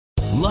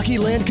Lucky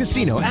Land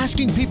Casino,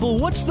 asking people,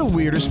 what's the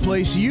weirdest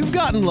place you've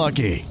gotten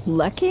lucky?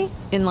 Lucky?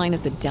 In line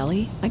at the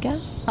deli, I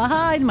guess?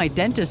 Aha, in my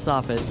dentist's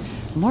office.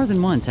 More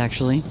than once,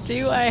 actually.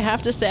 Do I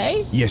have to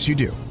say? Yes, you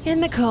do.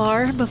 In the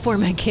car before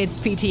my kids'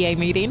 PTA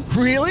meeting.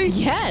 Really?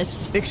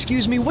 Yes.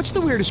 Excuse me, what's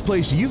the weirdest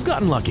place you've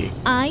gotten lucky?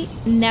 I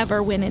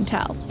never win and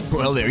tell.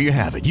 Well, there you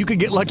have it. You can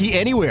get lucky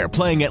anywhere,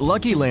 playing at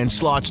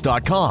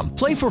LuckyLandSlots.com.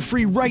 Play for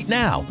free right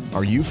now.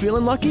 Are you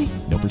feeling lucky?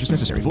 No purchase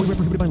necessary. Void where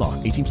prohibited by law.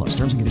 18 plus.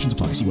 Terms and conditions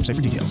apply. See website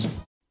for details.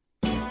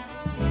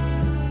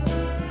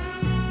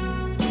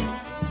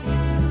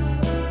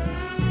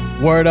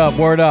 Word up,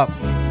 word up.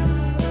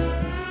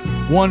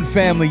 One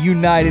family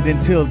united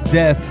until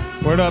death.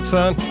 Word up,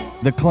 son.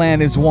 The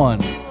clan is one.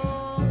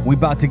 We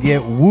about to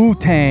get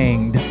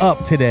Wu-Tanged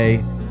up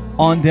today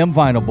on Dem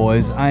Vinyl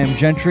Boyz. I am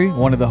Gentry,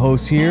 one of the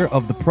hosts here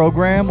of the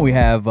program. We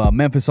have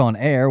Memphis on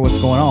air. What's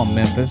going on,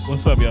 Memphis?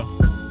 What's up, yo?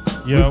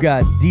 We've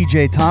got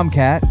DJ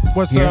Tomcat.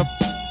 What's here. up?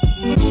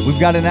 We've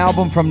got an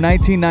album from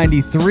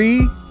 1993.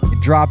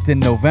 It dropped in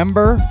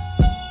November.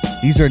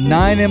 These are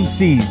 9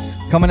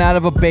 MCs coming out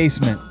of a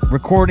basement,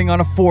 recording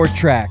on a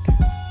 4-track.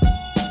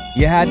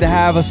 You had to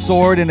have a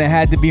sword and it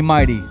had to be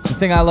mighty. The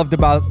thing I loved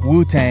about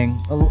Wu-Tang,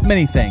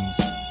 many things,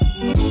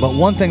 but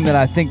one thing that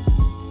I think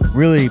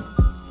really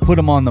put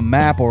them on the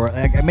map, or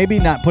maybe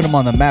not put them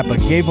on the map, but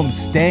gave them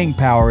staying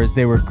power, is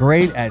they were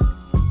great at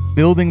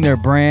building their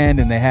brand,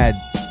 and they had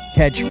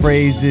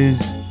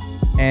catchphrases,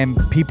 and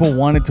people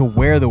wanted to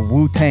wear the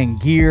Wu-Tang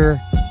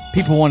gear.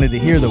 People wanted to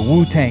hear the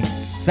Wu-Tang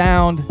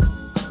sound.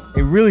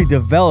 They really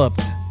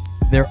developed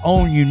their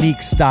own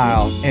unique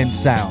style and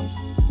sound.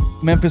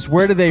 Memphis,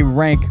 where do they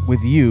rank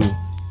with you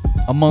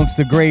amongst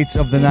the greats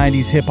of the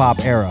 90s hip-hop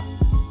era?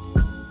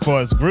 For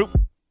his group?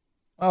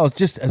 Well, it's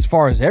just as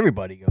far as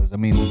everybody goes. I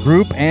mean,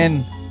 group,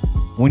 and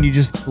when you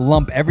just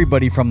lump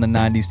everybody from the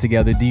 90s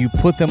together, do you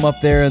put them up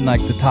there in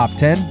like the top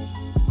 10?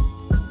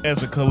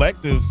 As a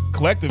collective,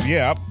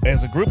 yeah.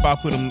 As a group, I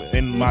put them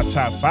in my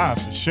top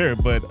 5 for sure,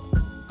 but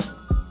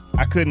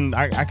I can't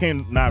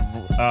not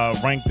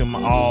rank them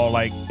all,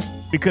 like,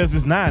 because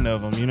it's 9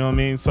 of them, you know what I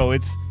mean? So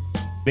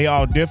they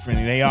all different,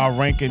 and they all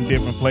rank in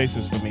different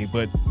places for me.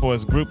 But for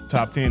his group,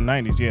 top 10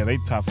 90s, yeah, they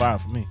top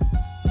 5 for me.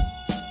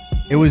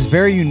 It was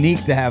very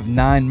unique to have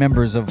 9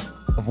 members of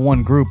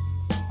one group.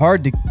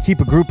 Hard to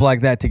keep a group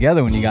like that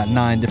together when you got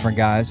 9 different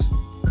guys.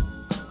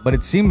 But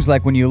it seems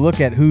like when you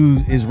look at who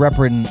is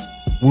representing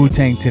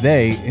Wu-Tang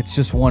today, it's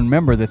just one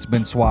member that's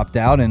been swapped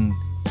out, and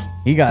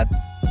he got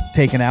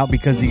taken out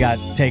because he got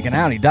taken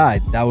out. He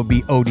died. That would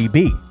be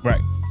ODB.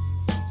 Right.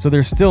 So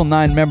there's still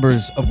 9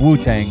 members of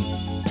Wu-Tang,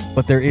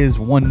 but there is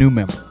one new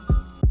member.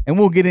 And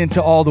we'll get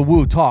into all the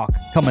Wu talk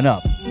coming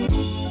up.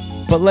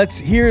 But let's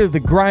hear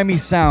the grimy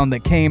sound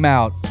that came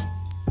out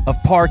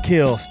of Park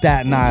Hill,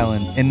 Staten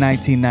Island in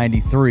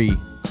 1993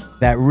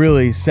 that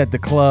really set the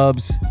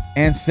clubs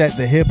and set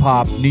the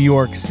hip-hop New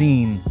York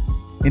scene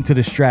into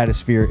the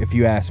stratosphere, if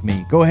you ask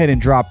me. Go ahead and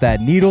drop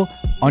that needle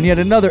on yet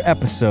another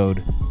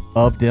episode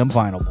of Dem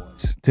Vinyl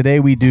Boyz. Today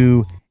we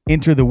do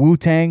Enter the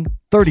Wu-Tang,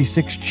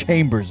 36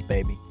 Chambers,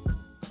 baby.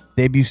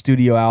 Debut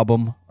studio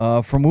album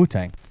from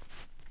Wu-Tang.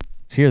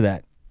 Let's hear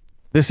that.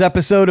 This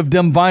episode of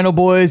Dem Vinyl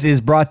Boyz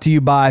is brought to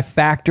you by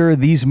Factor.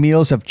 These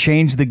meals have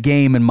changed the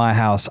game in my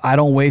house. I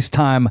don't waste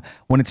time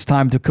when it's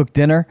time to cook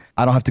dinner.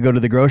 I don't have to go to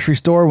the grocery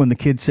store when the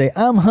kids say,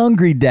 "I'm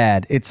hungry,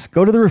 Dad." It's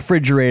go to the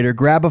refrigerator,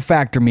 grab a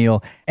Factor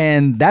meal,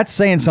 and that's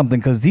saying something,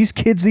 because these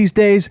kids these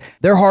days,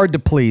 they're hard to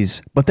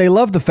please, but they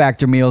love the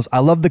Factor meals. I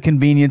love the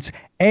convenience,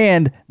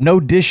 and no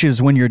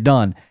dishes when you're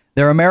done.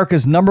 They're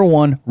America's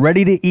 #1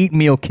 ready-to-eat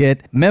meal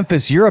kit.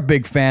 Memphis, you're a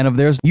big fan of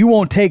theirs. You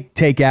won't take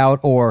takeout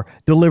or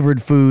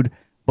delivered food,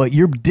 but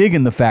you're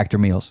digging the Factor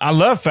meals. I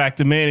love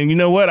Factor, man. And you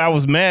know what? I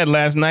was mad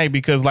last night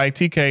because, like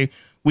TK,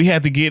 we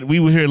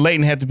were here late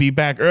and had to be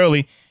back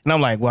early. And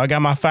I'm like, well, I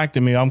got my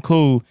Factor meal. I'm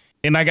cool.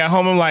 And I got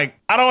home. I'm like,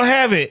 I don't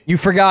have it. You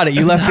forgot it.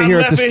 You left it here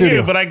at the studio.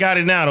 Here, but I got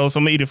it now, though, so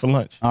I'm going to eat it for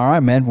lunch. All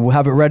right, man. We'll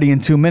have it ready in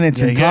 2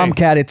 minutes. And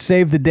Tomcat, it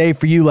saved the day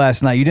for you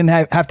last night. You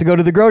didn't have to go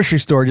to the grocery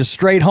store. Just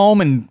straight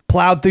home and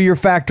plowed through your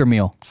Factor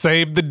meal.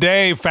 Saved the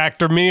day.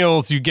 Factor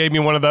meals. You gave me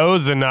one of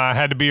those, and I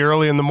had to be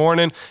early in the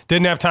morning.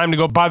 Didn't have time to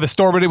go by the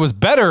store, but it was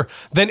better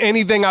than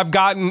anything I've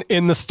gotten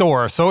in the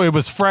store. So it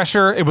was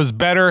fresher. It was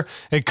better.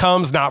 It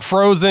comes not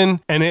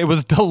frozen, and it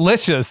was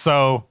delicious.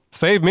 So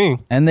save me.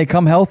 And they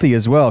come healthy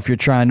as well if you're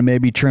trying to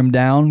maybe trim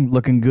down,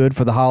 looking good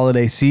for the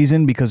holiday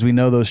season, because we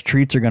know those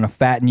treats are going to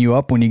fatten you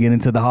up when you get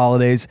into the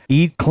holidays.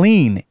 Eat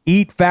clean.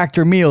 Eat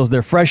Factor meals.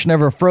 They're fresh,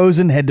 never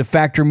frozen. Head to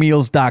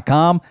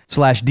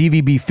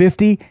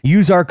factormeals.com/DVB50.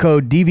 Use our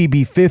code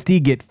DVB50.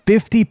 Get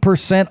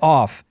 50%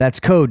 off. That's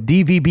code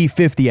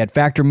DVB50 at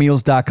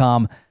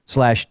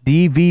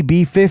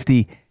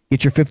factormeals.com/DVB50.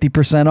 Get your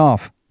 50%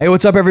 off. Hey,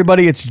 what's up,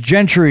 everybody? It's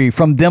Gentry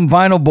from Dem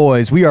Vinyl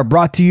Boyz. We are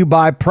brought to you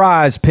by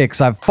Prize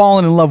Picks. I've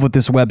fallen in love with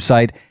this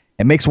website.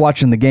 It makes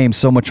watching the game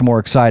so much more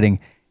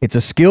exciting. It's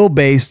a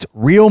skill-based,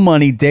 real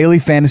money daily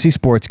fantasy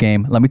sports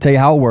game. Let me tell you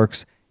how it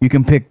works. You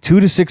can pick 2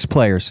 to 6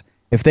 players.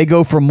 If they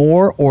go for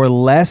more or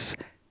less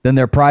than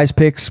their Prize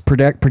Picks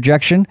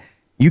projection,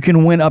 You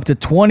can win up to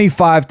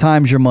 25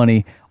 times your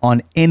money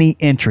on any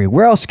entry.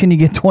 Where else can you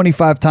get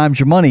 25 times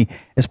your money,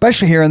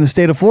 especially here in the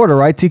state of Florida,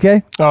 right,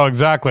 TK? Oh,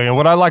 exactly. And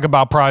what I like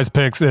about Prize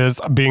Picks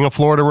is being a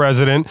Florida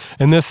resident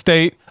in this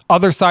state,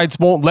 other sites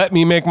won't let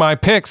me make my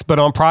picks, but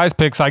on Prize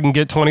Picks, I can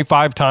get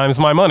 25 times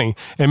my money.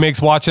 It makes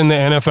watching the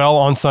NFL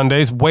on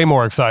Sundays way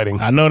more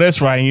exciting. I know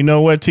that's right. And you know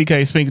what,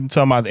 TK, speaking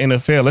talking about the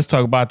NFL, let's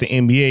talk about the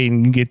NBA,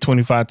 and you get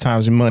 25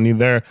 times your money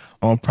there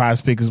on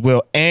Prize Picks as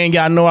well. And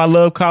y'all know I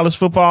love college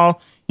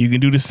football. You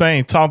can do the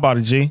same. Talk about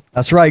it, G.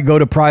 That's right. Go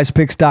to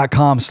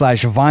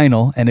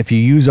prizepicks.com/vinyl, and if you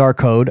use our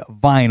code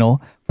VINYL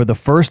for the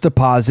first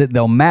deposit,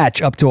 they'll match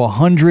up to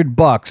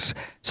 $100.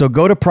 So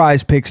go to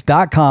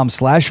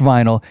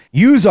prizepicks.com/vinyl,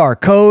 use our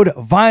code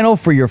VINYL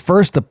for your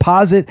first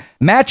deposit,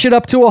 match it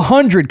up to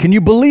 $100. Can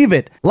you believe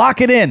it?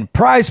 Lock it in.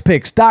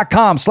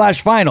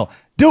 prizepicks.com/vinyl.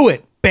 Do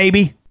it,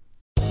 baby.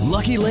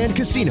 Lucky Land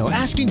Casino,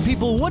 asking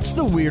people, what's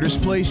the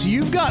weirdest place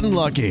you've gotten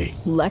lucky?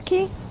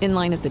 Lucky? In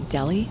line at the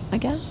deli, I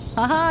guess?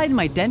 Aha, in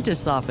my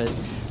dentist's office.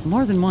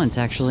 More than once,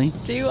 actually.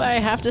 Do I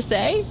have to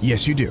say?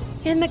 Yes, you do.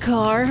 In the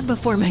car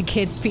before my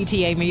kids'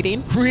 PTA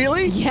meeting.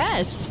 Really?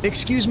 Yes.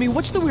 Excuse me,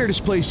 what's the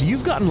weirdest place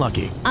you've gotten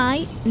lucky?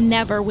 I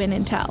never win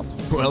and tell.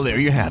 Well, there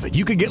you have it.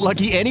 You can get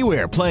lucky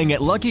anywhere, playing at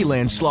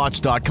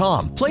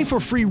LuckyLandSlots.com. Play for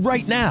free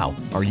right now.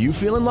 Are you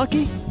feeling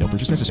lucky? No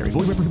purchase necessary.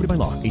 Void where prohibited by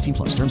law. 18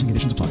 plus. Terms and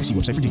conditions apply. See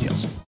website for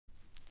details.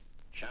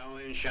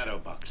 Shaolin shadow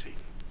boxing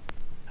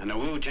and the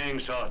Wu-Tang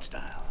sword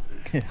style.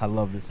 I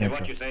love this If intro.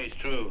 what you say is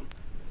true,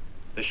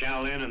 the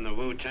Shaolin and the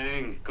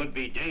Wu-Tang could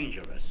be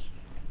dangerous.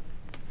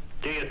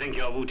 Do you think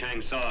your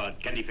Wu-Tang sword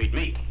can defeat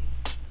me?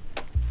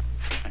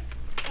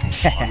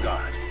 On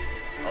guard.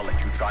 I'll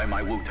let you try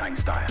my Wu-Tang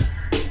style.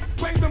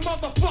 Bring the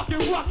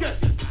motherfucking ruckus!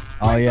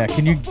 Oh, yeah.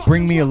 Can you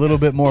bring me a little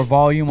bit more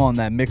volume on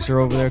that mixer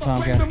over there,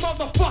 Tomcat? Bring the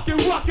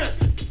motherfucking ruckus!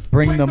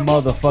 Bring the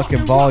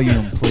motherfucking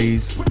volume,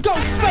 please.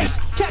 Ghostface,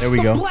 catch There we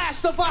the go.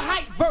 blast of a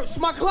hype verse.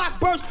 My Glock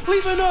burst,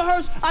 leaving a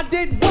hearse. I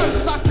did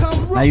worse. I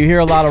come Now you hear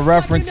a lot of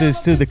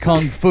references to the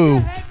Kung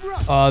Fu.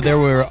 There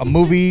were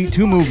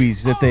two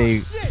movies that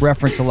they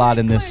reference a lot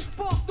in this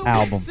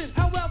album.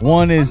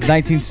 One is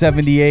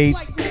 1978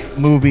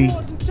 movie,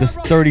 The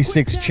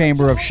 36th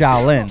Chamber of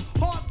Shaolin.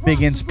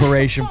 Big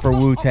inspiration for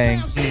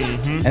Wu-Tang.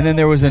 And then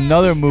there was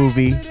another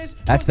movie.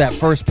 That's that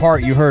first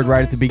part you heard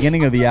right at the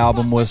beginning of the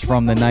album was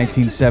from the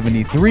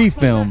 1973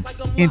 film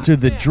Into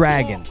the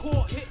Dragon.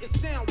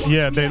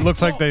 Yeah, it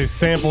looks like they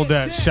sampled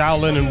that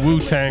Shaolin and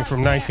Wu-Tang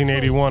from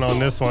 1981 on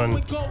this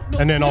one.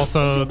 And then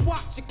also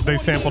they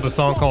sampled a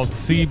song called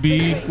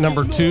CB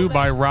No. 2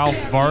 by Ralph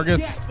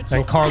Vargas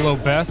and Carlo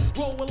Bess.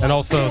 And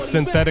also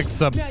Synthetic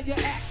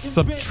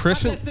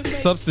Substitution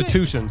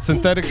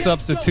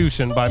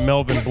by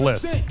Melvin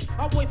Bliss.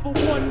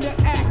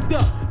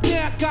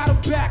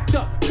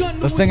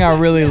 The thing I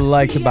really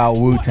liked about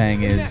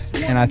Wu-Tang is,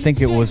 and I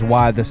think it was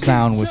why the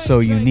sound was so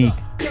unique,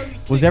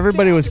 was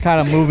everybody was kind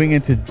of moving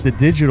into the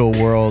digital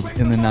world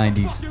in the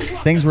 90s.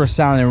 Things were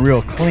sounding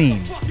real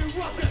clean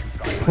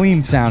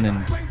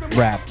sounding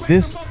rap.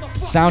 This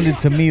sounded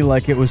to me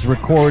like it was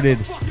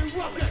recorded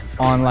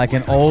on like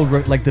an old,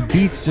 like the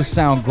beats just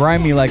sound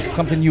grimy, like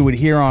something you would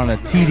hear on a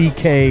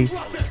TDK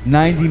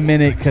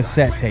 90-minute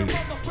cassette tape,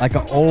 like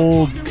an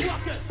old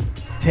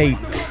tape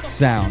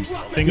sound.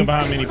 Think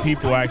about how many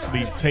people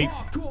actually tape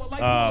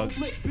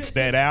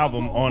that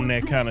album on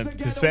that kind of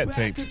cassette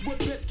tapes,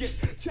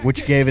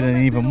 which gave it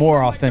an even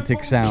more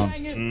authentic sound.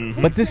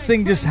 But this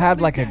thing just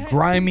had like a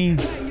grimy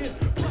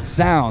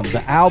sound.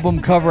 The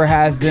album cover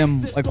has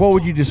them, like, what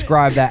would you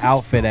describe that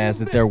outfit as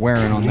that they're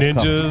wearing on the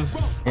Ninjas.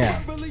 cover?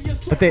 Yeah.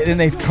 But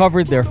they've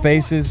covered their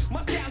faces.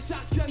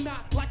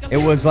 It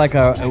was like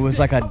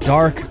a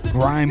dark,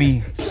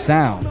 grimy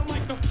sound.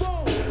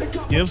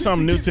 Yeah, it was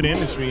something new to the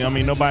industry. I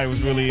mean, nobody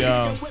was really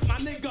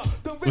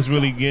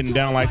getting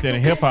down like that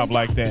in hip hop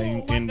like that,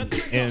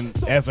 and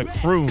as a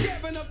crew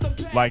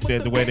like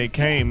that, the way they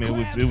came, it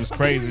was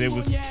crazy. It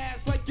was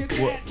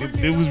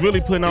really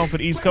putting on for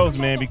the East Coast,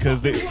 man,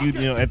 because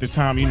at the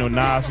time,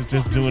 Nas was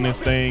just doing this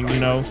thing,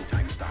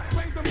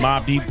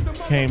 Mobb Deep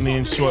came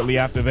in shortly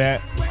after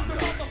that.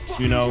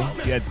 You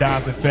had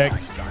Daz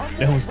Effects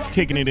that was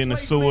kicking it in the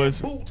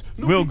sewers,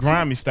 real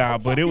grimy style,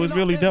 but it was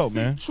really dope,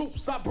 man.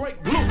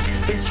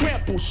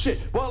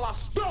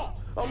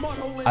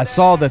 I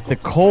saw that the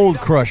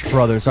Cold Crush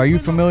Brothers, are you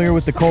familiar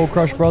with the Cold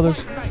Crush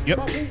Brothers?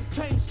 Yep.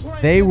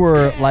 They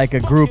were like a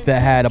group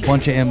that had a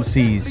bunch of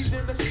MCs.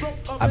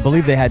 I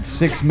believe they had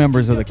 6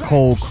 members of the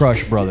Cold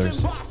Crush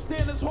Brothers.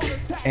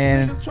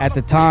 And at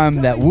the time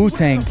that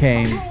Wu-Tang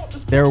came,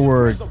 there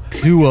were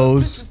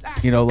duos,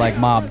 like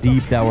Mobb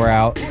Deep that were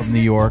out of New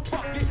York.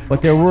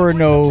 But there were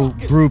no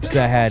groups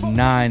that had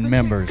 9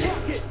 members,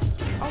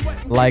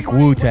 like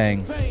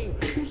Wu-Tang.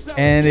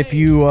 And if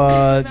you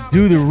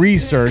do the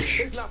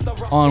research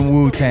on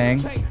Wu-Tang,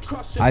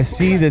 I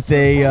see that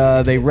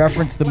they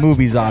reference the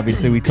movies,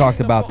 obviously. We talked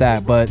about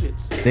that. But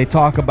they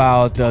talk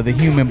about the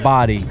human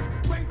body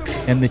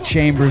and the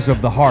chambers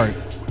of the heart.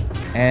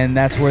 And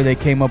that's where they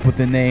came up with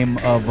the name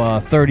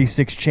of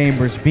 36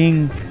 chambers,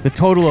 being the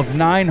total of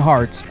 9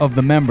 hearts of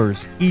the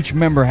members, each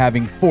member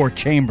having 4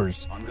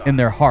 chambers in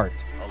their heart.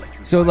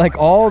 So like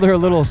all their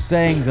little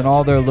sayings and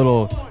all their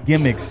little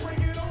gimmicks,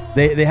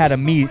 they had a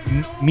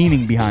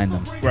meaning behind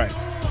them. Right.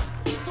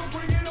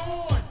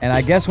 And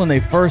I guess when they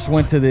first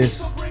went to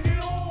this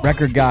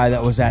record guy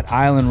that was at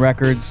Island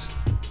Records,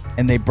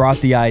 and they brought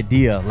the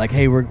idea, like,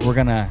 hey, we're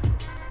gonna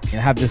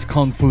have this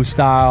kung fu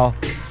style.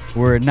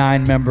 We're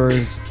 9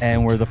 members,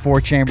 and we're the 4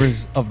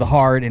 chambers of the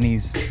heart. And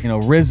he's,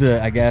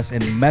 RZA, I guess,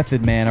 and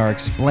Method Man are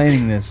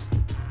explaining this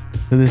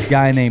to this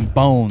guy named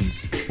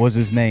Bones, was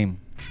his name.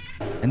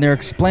 And they're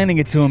explaining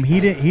it to him. He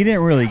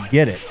didn't really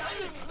get it.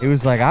 It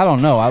was like, I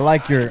don't know. I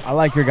like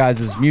your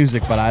guys'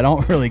 music, but I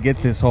don't really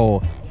get this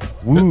whole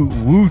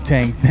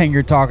Wu-Tang thing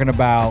you're talking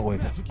about.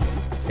 With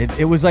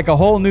it was like a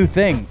whole new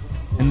thing.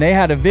 And they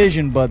had a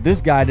vision, but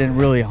this guy didn't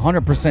really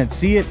 100%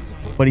 see it,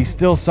 but he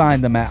still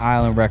signed them at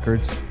Island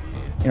Records,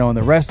 and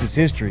the rest is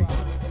history.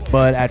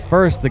 But at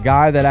first, the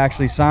guy that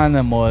actually signed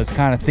them was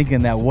kind of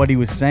thinking that what he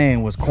was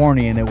saying was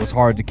corny, and it was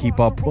hard to keep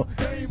up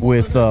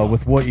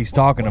with what he's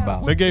talking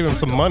about. They gave him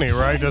some money,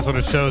 right? That's what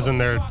it shows in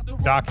their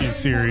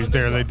docu-series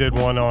there. They did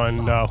one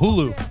on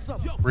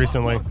Hulu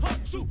recently.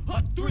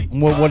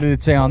 What did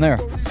it say on there?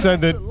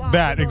 Said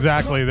that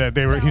exactly, that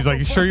they were. He's like,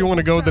 you sure you want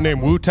to go with the name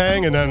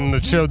Wu-Tang? And then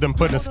it showed them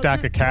putting a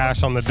stack of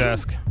cash on the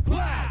desk.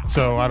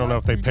 So I don't know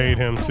if they paid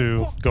him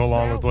to go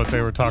along with what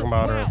they were talking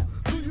about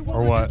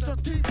or what.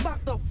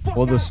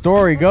 Well, the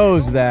story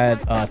goes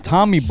that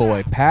Tommy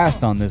Boy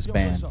passed on this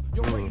band.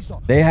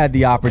 They had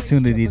the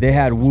opportunity. They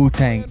had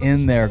Wu-Tang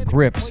in their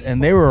grips,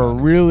 and they were a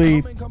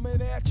really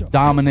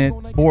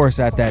dominant force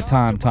at that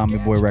time, Tommy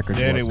Boy Records.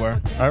 Yeah, they were.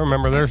 I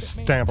remember their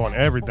stamp on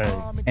everything.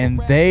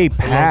 And they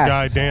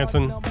passed. Guy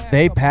dancing.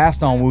 They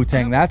passed on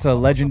Wu-Tang. That's a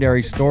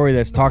legendary story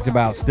that's talked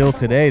about still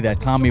today,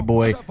 that Tommy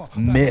Boy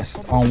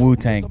missed on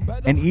Wu-Tang.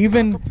 And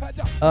even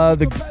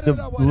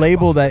the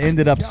label that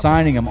ended up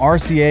signing him,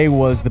 RCA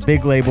was the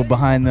big label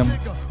behind them.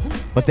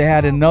 But they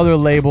had another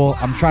label,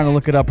 I'm trying to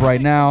look it up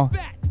right now,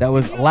 that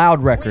was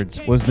Loud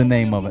Records was the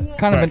name of it.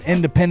 Kind of an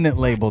independent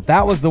label.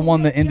 That was the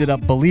one that ended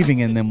up believing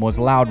in them, was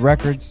Loud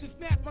Records,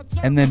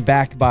 and then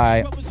backed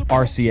by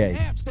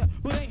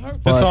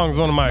RCA. This song's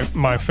one of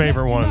my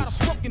favorite ones.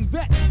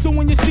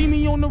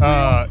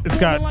 It's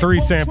got 3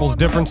 samples,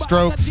 Different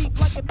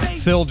Strokes,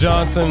 Syl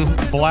Johnson,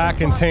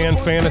 Black and Tan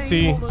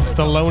Fantasy,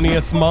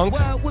 Thelonious Monk,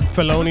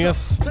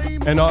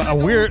 and a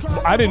weird,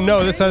 I didn't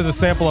know this has a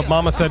sample of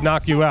Mama Said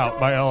Knock You Out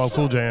by LL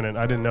Cool J in it.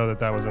 I didn't know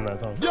that was in that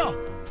song.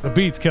 The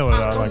beat's killer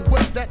though. Like,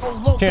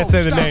 can't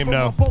say the name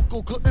though.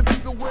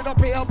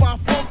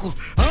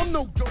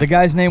 The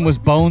guy's name was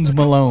Bones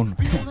Malone.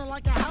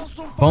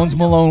 Bones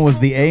Malone was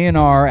the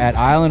A&R at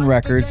Island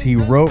Records. He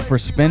wrote for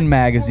Spin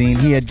Magazine.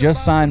 He had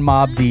just signed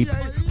Mobb Deep,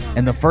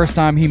 and the first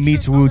time he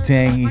meets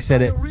Wu-Tang, he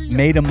said it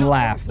made him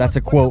laugh. That's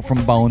a quote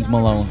from Bones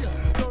Malone.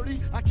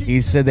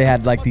 He said they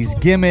had like these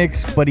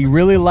gimmicks, but he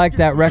really liked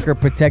that record,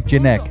 Protect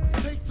Your Neck.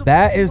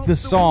 That is the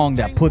song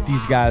that put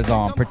these guys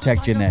on,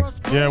 Protect Your Neck.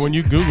 Yeah, when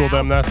you Google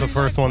them, that's the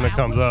first one that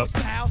comes up.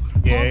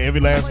 Yeah,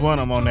 every last one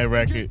of them on that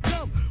record.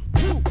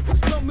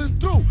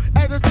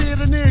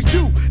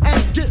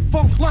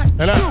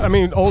 And I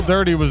mean, Old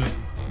Dirty was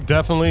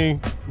definitely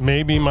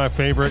maybe my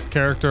favorite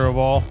character of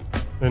all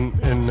in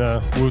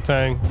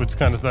Wu-Tang, which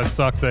kind of, that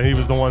sucks that he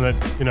was the one that,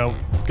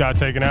 got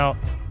taken out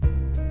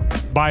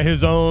by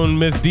his own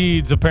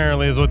misdeeds,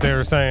 apparently, is what they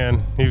were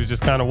saying. He was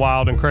just kind of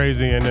wild and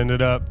crazy and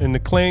ended up in the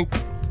clink.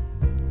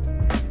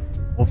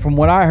 Well, from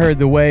what I heard,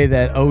 the way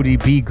that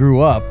ODB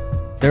grew up,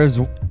 there's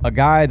a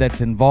guy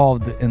that's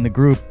involved in the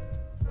group.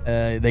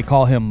 They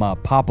call him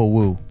Papa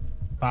Wu.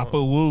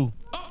 Papa Wu.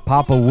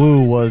 Papa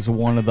Wu was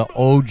one of the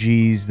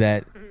OGs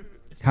that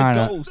kind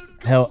of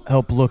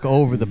help look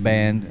over the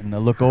band and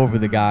look over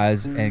the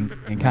guys and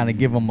kind of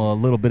give them a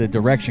little bit of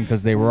direction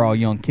because they were all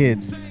young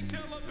kids.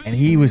 And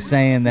he was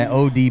saying that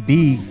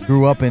ODB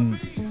grew up in,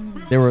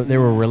 they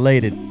were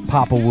related,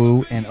 Papa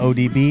Wu and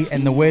ODB,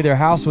 and the way their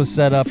house was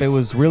set up, it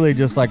was really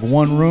just like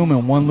one room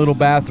and one little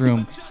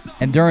bathroom.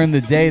 And during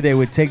the day, they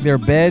would take their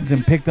beds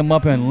and pick them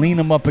up and lean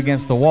them up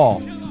against the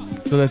wall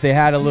so that they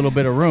had a little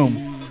bit of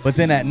room. But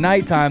then at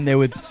nighttime, they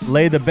would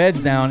lay the beds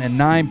down and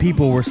 9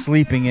 people were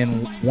sleeping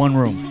in one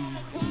room.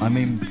 I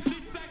mean,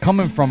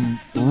 coming from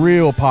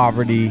real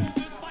poverty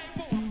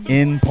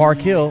in Park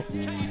Hill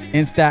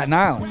in Staten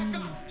Island.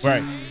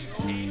 Right.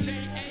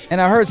 And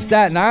I heard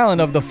Staten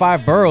Island of the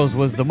 5 boroughs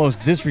was the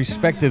most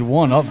disrespected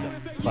one of them.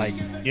 It's like,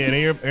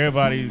 yeah,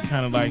 everybody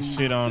kind of like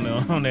shit on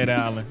that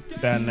island,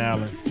 Staten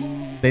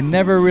Island. They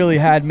never really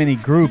had many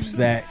groups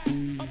that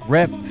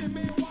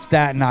repped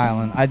Staten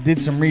Island. I did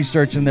some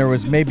research and there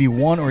was maybe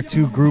 1 or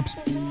 2 groups.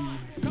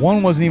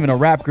 One wasn't even a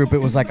rap group, it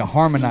was like a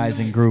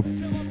harmonizing group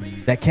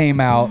that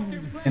came out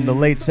in the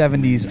late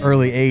 70s,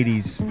 early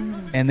 80s,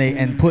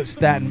 and put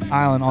Staten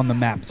Island on the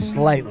map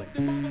slightly.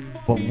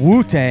 But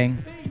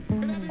Wu-Tang,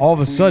 all of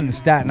a sudden,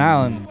 Staten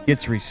Island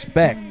gets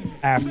respect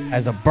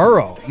as a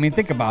borough. I mean,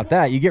 think about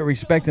that. You get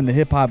respect in the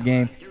hip-hop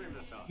game.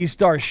 You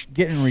start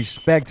getting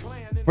respect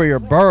for your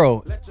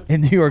borough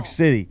in New York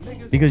City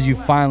because you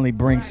finally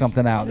bring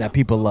something out that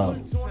people love.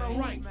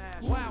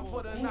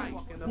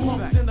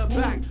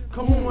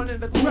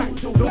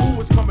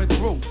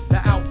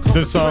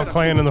 This song,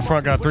 Clan in the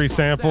front, got 3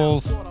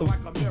 samples.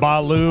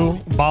 Balu,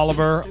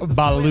 Bolivar,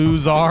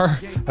 Baluzar,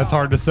 that's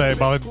hard to say,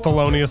 by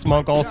Thelonious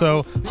Monk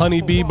also.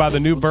 Honeybee by The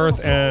New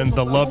Birth, and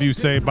The Love You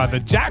Say by the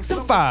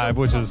Jackson 5,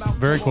 which is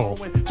very cool.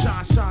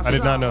 I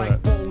did not know that.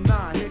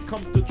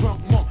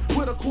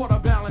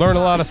 Learn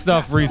a lot of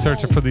stuff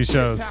researching for these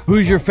shows.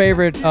 Who's your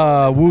favorite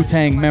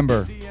Wu-Tang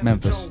member,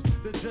 Memphis?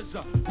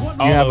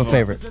 You have a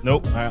favorite?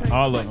 Nope,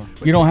 all of them.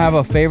 You don't have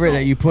a favorite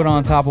that you put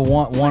on top of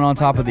one on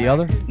top of the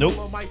other? Nope.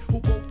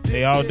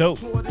 They all dope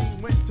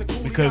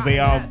because they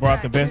all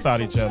brought the best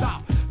out of each other.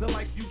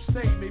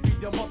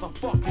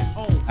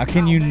 How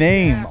can you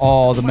name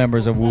all the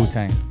members of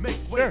Wu-Tang?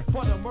 Sure.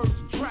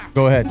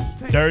 Go ahead.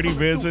 Dirty,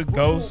 RZA,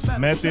 Ghost,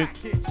 Method,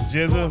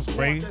 Jizza,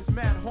 Ray,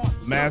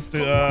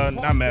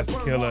 not Masta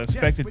Killa,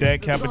 Inspectah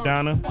Deck,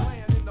 Capadonna,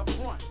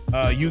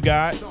 You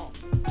Got.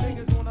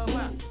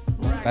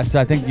 I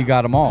think you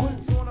got them all.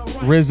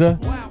 RZA,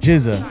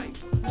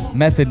 Jizza,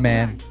 Method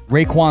Man,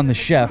 Raekwon the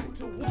Chef,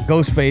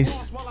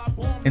 Ghostface,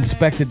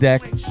 Inspectah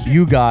Deck,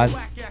 You God,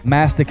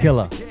 Masta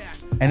Killa,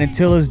 and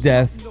until his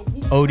death,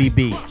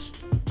 ODB.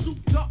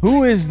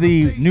 Who is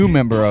the new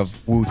member of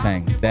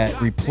Wu-Tang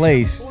that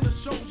replaced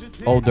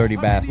Old Dirty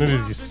Bastard? It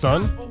is his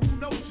son?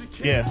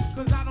 Yeah.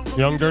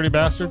 Young Dirty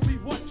Bastard?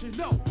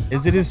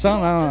 Is it his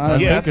son?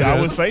 I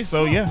would say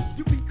so, yeah.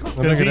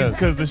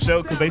 Because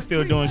they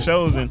still doing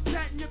shows and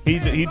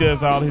he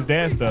does all his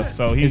dad stuff.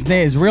 So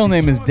his real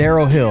name is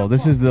Daryl Hill.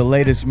 This is the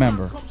latest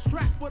member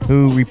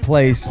who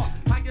replaced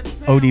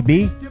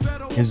ODB.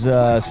 His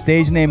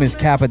stage name is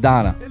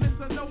Capadonna.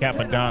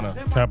 Capadonna.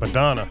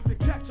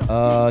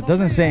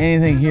 Doesn't say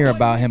anything here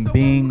about him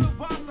being.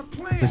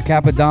 Says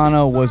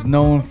Capadonna was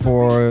known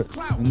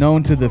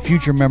to the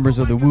future members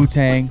of the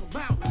Wu-Tang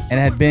and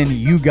had been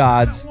You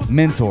God's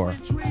mentor.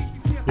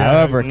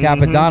 However,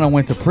 Capadonna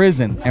went to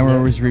prison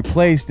and was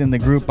replaced in the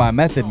group by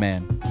Method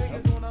Man.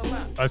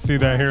 I see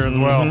that here as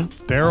well.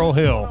 Daryl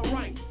Hill,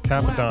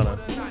 Capadonna.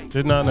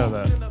 Did not know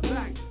that.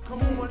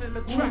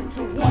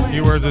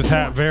 He wears his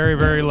hat very,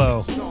 very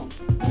low.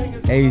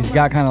 Hey, he's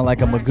got kind of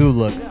like a Magoo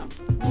look.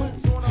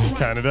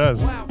 Kind of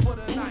does.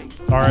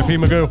 R.I.P.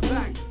 Magoo.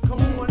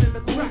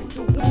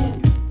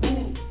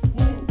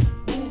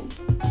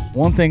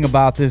 One thing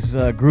about this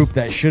group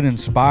that should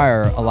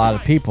inspire a lot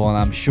of people, and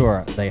I'm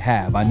sure they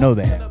have. I know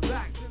they have.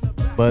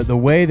 But the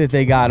way that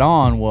they got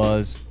on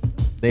was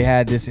they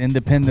had this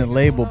independent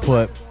label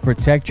put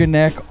Protect Your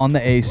Neck on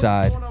the A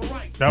side.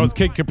 That was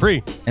Kid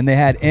Capri. And they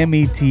had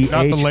METHOD.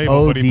 Not the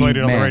label, but he played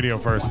it on the radio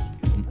first.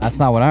 That's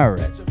not what I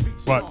read.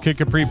 What? Kid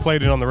Capri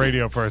played it on the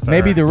radio first.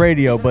 Maybe the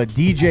radio, but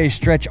DJ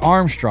Stretch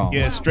Armstrong.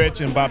 Yeah, Stretch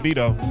and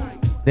Bobito.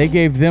 They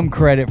gave them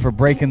credit for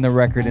breaking the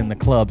record in the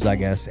clubs, I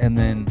guess. And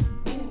then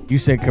you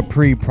said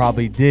Capri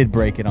probably did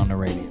break it on the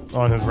radio.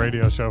 On his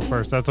radio show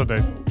first. That's what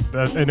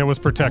and it was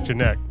Protect Your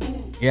Neck.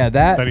 Yeah,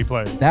 that he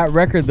played. That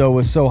record, though,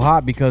 was so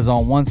hot because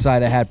on one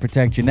side it had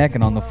Protect Your Neck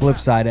and on the flip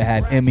side it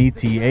had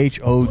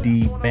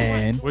METHOD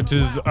Band. Which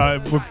is,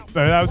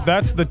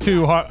 that's the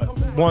two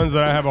ones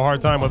that I have a hard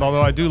time with,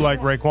 although I do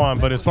like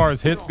Raekwon. But as far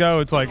as hits go,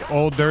 it's like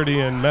Old Dirty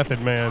and Method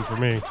Man for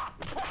me.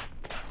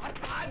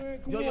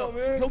 Yo,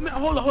 man,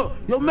 hold on.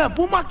 Yo, man,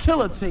 put my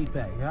Killer tape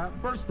back, yeah?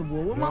 First of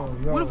all,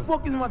 where the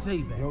fuck is my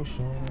tape back? Yo,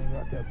 Sean, I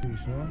got that piece,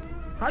 Sean.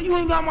 How you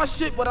ain't got my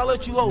shit, but I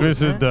let you hold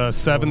This it, is the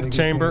seventh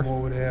chamber.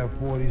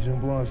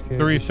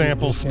 3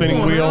 samples,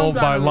 Spinning Wheel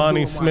by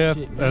Lonnie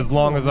Smith, As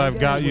Long As I've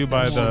Got You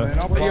by the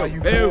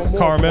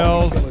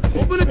Carmels,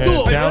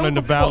 and Down in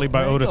the Valley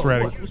by Otis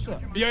Redding.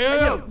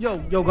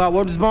 Yo, God,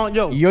 word is born.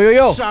 Yo.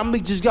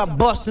 Shamik just got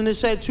busted in his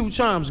head 2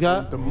 times,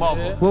 God.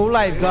 Well,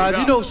 life, God.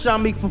 You know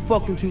Shamik from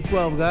fucking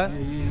 212, God.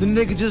 The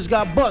nigga just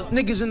got bust.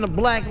 Niggas in the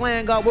black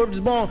land, God, word is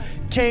born.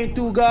 Came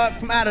through, God,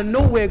 from out of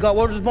nowhere, God,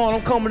 word is born.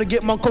 I'm coming to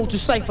get my culture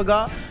cipher,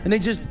 God. And they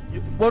just,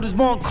 word is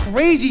born,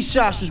 crazy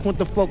shots just went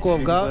the fuck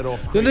off, God.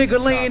 The nigga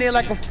laying there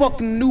like a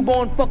fucking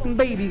newborn fucking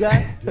baby,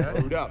 God.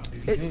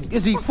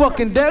 Is he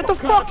fucking dead? What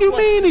the fuck you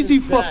mean is he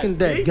fucking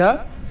dead,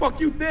 God?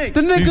 Fuck you think?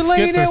 The nigga These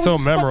laying skits there are so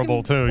with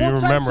memorable too. You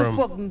remember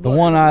them. The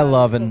one I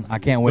love, and I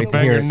can't wait to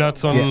hear Bang it. your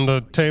nuts on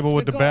the table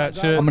with the bat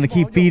shit. I'm gonna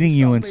keep feeding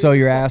you and sew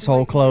your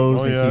asshole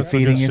clothes and keep that's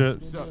feeding you.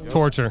 shit.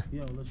 Torture.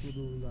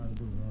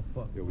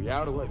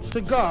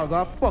 Cigar,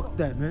 God, fuck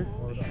that, man.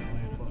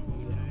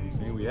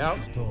 We out.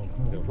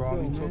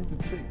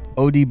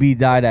 ODB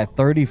died at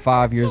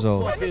 35 years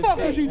old. What the fuck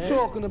is you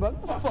talking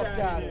about? Get the fuck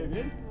out of here,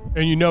 man.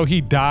 And you know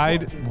he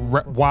died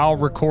while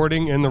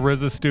recording in the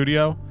RZA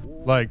studio.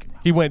 Like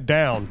he went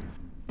down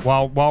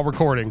while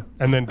recording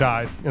and then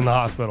died in the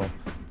hospital.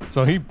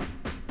 So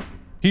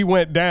he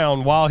went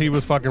down while he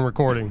was fucking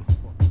recording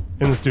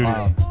in the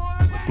studio. Wow.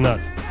 It's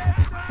nuts.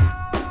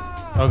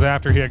 That was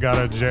after he had got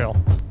out of jail.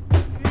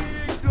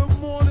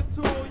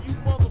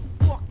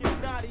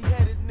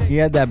 He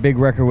had that big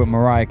record with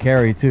Mariah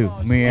Carey too.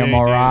 Me and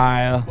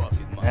Mariah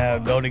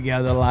go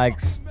together like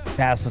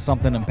pass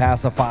something and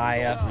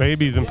pacify.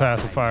 Babies and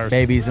pacifiers.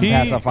 Babies and He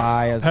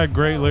pacifiers. had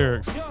great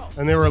lyrics.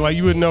 And they were like,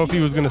 you wouldn't know if he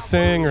was going to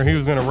sing or he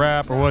was going to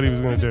rap or what he was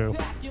going to do.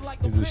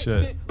 He's the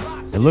shit.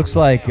 It looks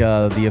like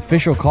the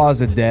official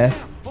cause of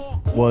death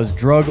was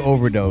drug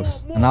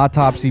overdose. An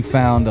autopsy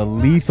found a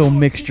lethal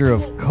mixture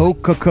of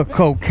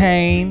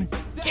cocaine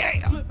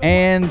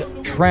and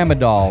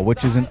tramadol,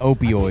 which is an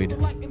opioid.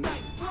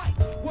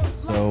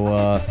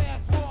 So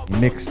you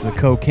mix the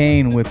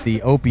cocaine with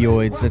the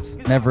opioids, it's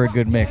never a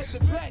good mix.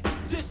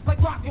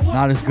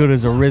 Not as good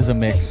as a RZA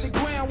mix.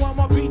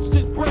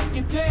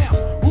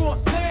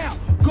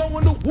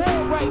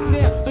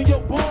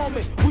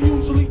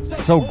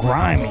 So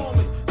grimy,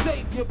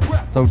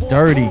 so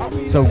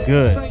dirty, so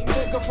good.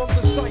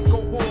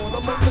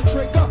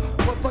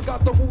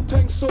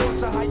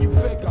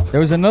 There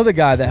was another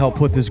guy that helped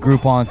put this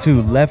group on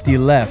too, Lefty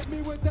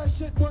Left.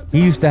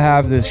 He used to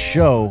have this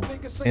show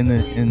in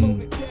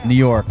New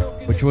York,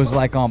 which was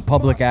like on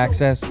public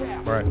access.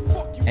 Right.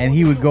 And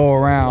he would go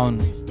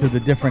around to the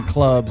different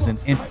clubs and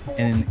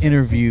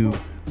interview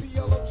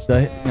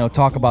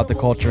talk about the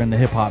culture and the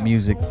hip hop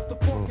music.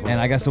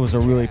 And I guess it was a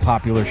really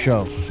popular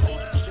show.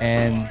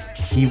 And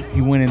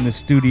he went in the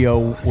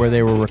studio where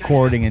they were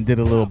recording and did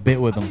a little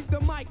bit with them.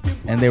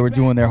 And they were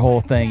doing their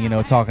whole thing,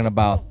 talking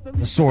about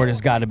the sword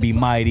has got to be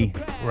mighty.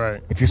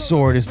 Right. If your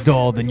sword is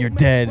dull, then you're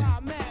dead.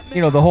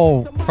 The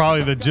whole...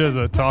 Probably the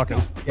Jizza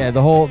talking. Yeah,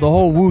 the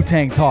whole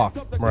Wu-Tang talk.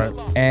 Right.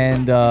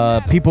 And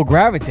people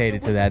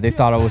gravitated to that. They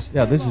thought it was,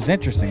 this is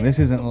interesting. This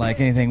isn't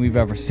like anything we've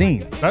ever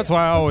seen. That's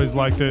why I always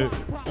liked it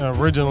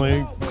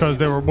originally, because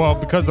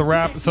because the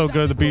rap is so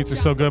good, the beats are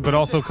so good, but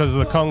also because of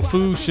the kung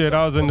fu shit.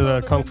 I was into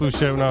the kung fu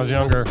shit when I was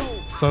younger.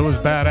 So it was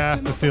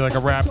badass to see like a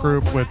rap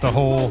group with the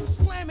whole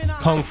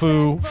kung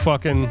fu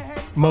fucking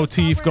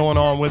motif going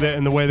on with it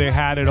and the way they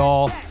had it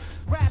all.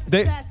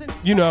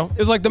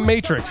 It's like the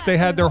Matrix. They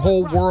had their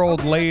whole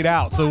world laid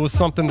out, so it was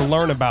something to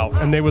learn about,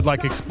 and they would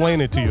like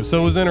explain it to you.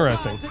 So it was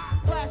interesting.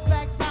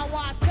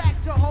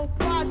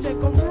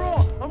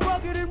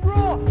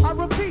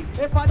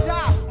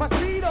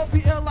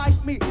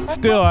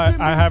 Still,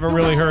 I haven't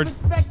really heard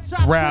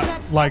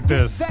rap like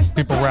this.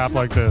 People rap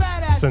like this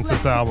since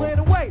this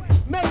album.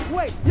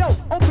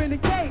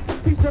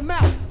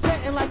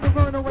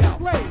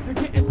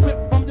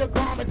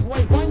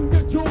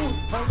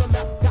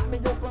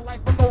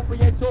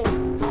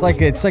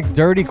 It's like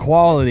dirty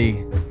quality,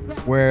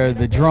 where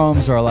the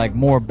drums are like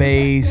more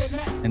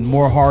bass and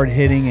more hard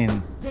hitting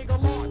and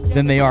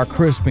than they are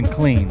crisp and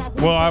clean.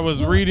 Well, I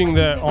was reading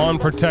that on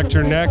Protect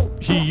Your Neck,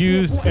 he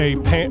used a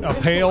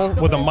pail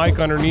with a mic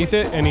underneath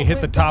it, and he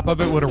hit the top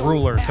of it with a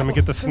ruler to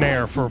get the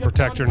snare for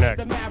Protect Your Neck.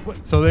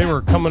 So they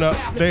were coming up,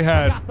 they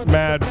had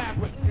mad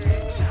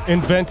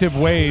inventive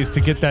ways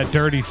to get that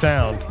dirty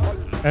sound.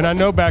 And I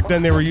know back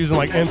then they were using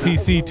like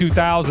MPC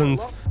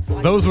 2000s.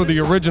 Those were the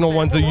original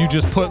ones that you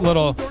just put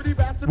little...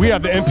 We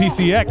have the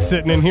MPC-X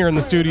sitting in here in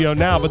the studio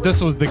now, but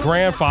this was the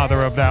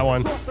grandfather of that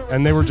one.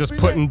 And they were just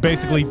putting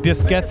basically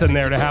diskettes in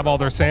there to have all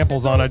their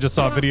samples on. I just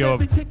saw a video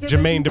of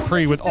Jermaine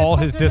Dupri with all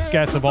his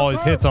diskettes of all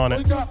his hits on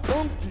it.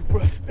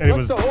 And it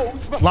was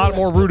a lot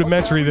more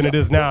rudimentary than it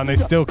is now, and they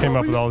still came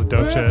up with all this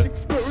dope shit.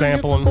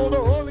 Sampling.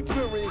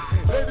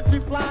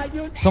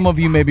 Some of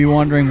you may be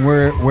wondering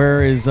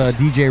where is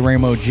DJ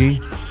Ramo G,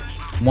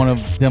 one of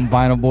Dem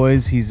Vinyl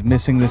Boyz. He's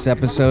missing this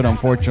episode.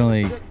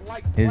 Unfortunately,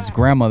 his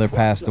grandmother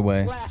passed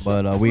away,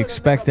 but we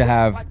expect to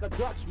have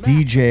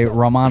DJ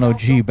Romano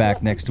G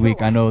back next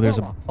week. I know there's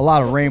a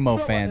lot of Ramo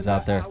fans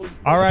out there.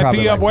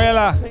 R.I.P.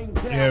 Abuela.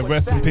 Yeah,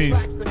 rest in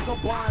peace.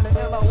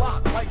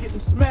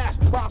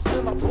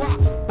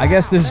 I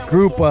guess this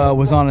group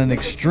was on an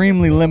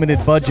extremely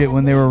limited budget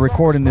when they were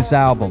recording this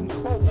album,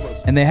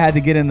 and they had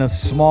to get in a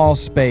small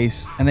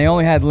space, and they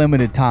only had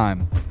limited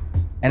time.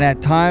 And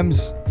at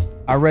times,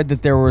 I read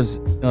that there was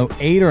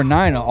 8 or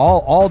 9,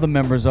 all the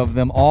members of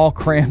them all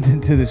crammed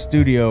into the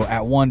studio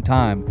at one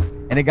time.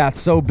 And it got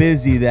so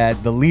busy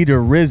that the leader,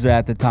 RZA,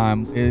 at the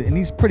time, and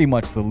he's pretty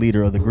much the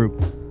leader of the group,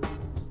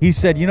 he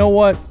said, you know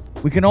what?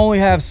 We can only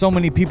have so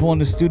many people in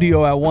the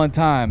studio at one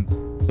time.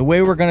 The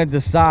way we're going to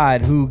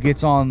decide who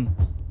gets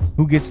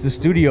the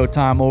studio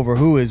time over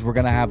who is, we're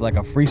going to have like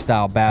a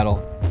freestyle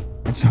battle.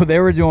 And so they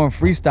were doing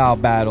freestyle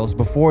battles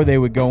before they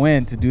would go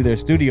in to do their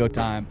studio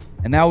time.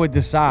 And that would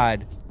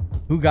decide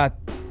who got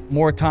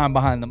more time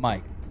behind the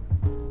mic.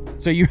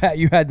 So you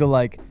had to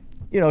like,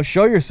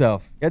 show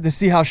yourself. You had to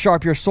see how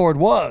sharp your sword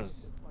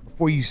was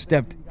before you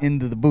stepped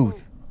into the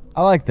booth.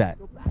 I like that.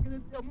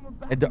 You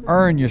had to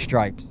earn your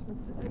stripes.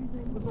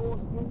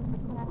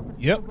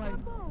 Yep.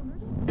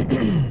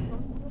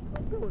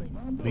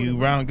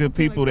 You around good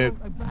people that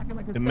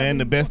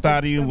demand the best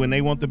out of you when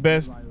they want the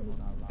best.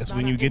 That's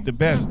when you get the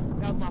best.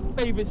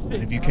 And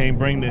if you can't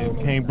bring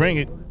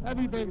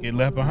it, get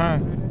left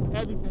behind.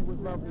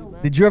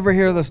 Did you ever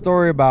hear the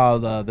story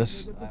about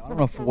this? I don't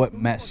know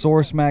what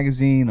Source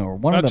magazine or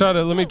one of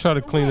them. Let me try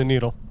to clean the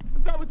needle.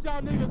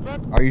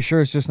 Are you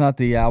sure it's just not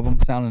the album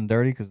sounding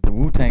dirty? Because the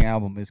Wu-Tang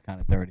album is kind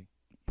of dirty.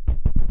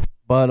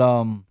 But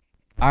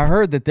I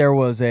heard that there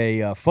was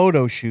a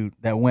photo shoot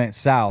that went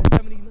south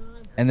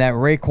and that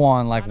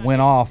Raekwon like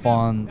went off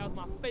on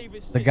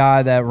the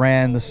guy that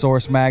ran the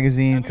Source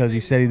magazine because he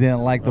said he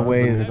didn't like the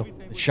way the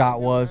shot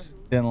was,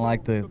 didn't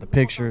like the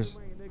pictures.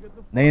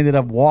 And they ended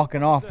up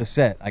walking off the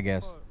set, I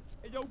guess.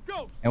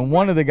 And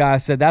one of the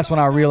guys said, that's when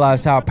I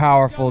realized how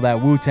powerful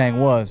that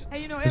Wu-Tang was,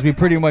 because we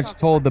pretty much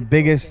told the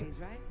biggest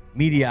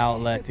media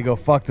outlet to go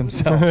fuck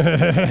themselves,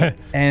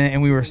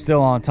 and we were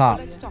still on top.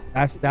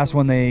 That's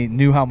when they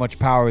knew how much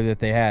power that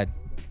they had.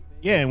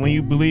 Yeah, and when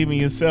you believe in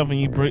yourself and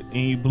you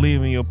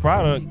believe in your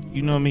product,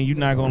 you know what I mean, you're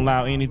not gonna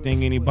allow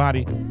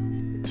anybody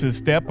to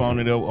step on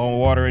it or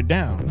water it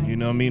down. You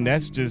know what I mean?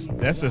 That's just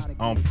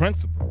on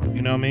principle.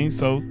 You know what I mean?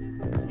 So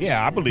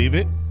yeah, I believe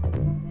it.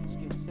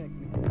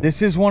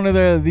 This is one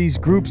of these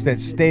groups that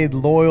stayed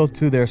loyal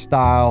to their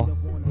style.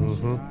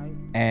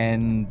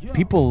 And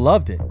people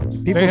loved it.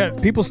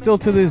 People still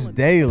to this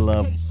day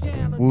love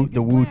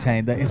the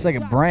Wu-Tang. It's like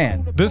a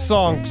brand. This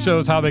song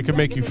shows how they could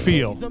make you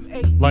feel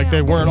like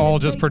they weren't all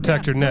just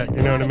protect your neck.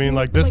 You know what I mean?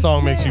 Like, this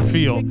song makes you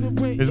feel.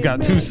 It's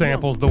got 2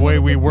 samples: The Way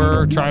We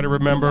Were, Try to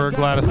Remember,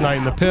 Gladys Knight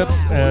and the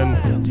Pips, and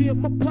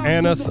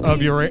Anus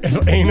of Uranus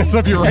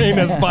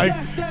by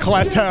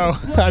Clateau.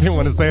 I didn't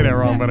want to say that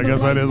wrong, but I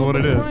guess that is what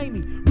it is.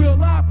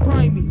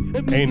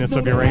 Anus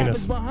of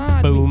Uranus.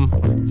 Boom.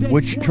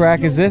 Which track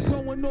is this?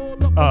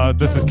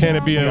 This is Can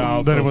It Be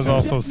That It Was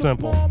Also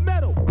Simple.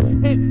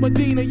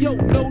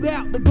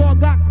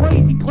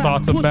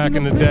 Thoughts of back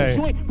in the day.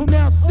 That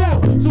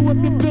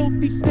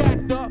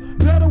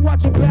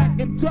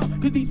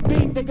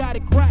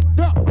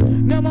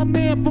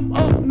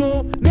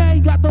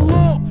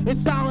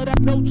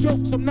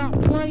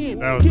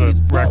was the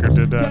record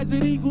did that.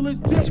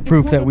 It's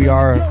proof that we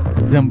are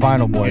Dem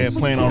Vinyl Boyz. Yeah,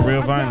 playing on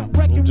real vinyl.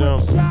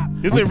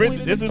 This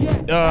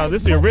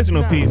is the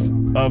original piece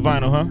of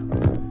vinyl, huh?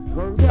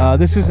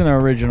 This is an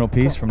original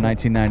piece from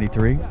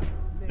 1993.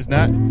 It's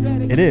not?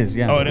 It is,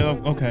 yeah. Oh,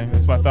 okay.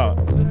 That's what I thought.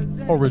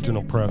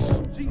 Original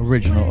press.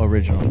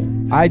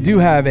 Original. I do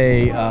have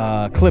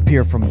a clip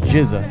here from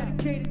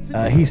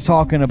GZA. He's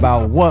talking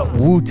about what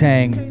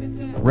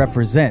Wu-Tang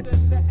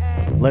represents.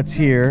 Let's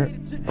hear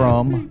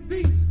from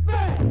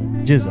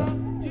GZA.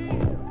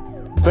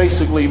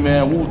 Basically,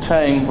 man,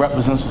 Wu-Tang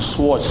represents a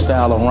sword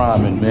style of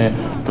rhyming, man.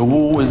 The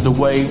Wu is the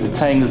way, the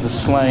Tang is the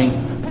slang,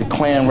 the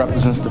Clan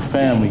represents the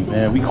family,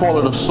 man. We call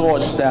it a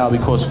sword style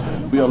because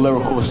we are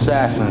lyrical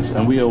assassins,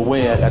 and we are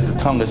aware that the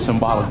tongue is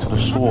symbolic to the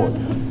sword.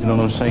 You know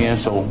what I'm saying?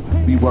 So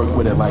we work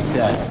with it like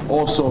that.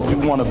 Also, if you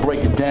want to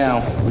break it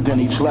down within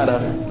each letter,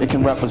 it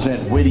can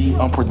represent witty,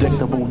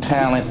 unpredictable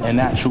talent and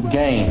natural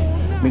game.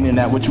 Meaning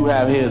that what you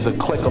have here is a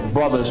clique of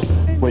brothers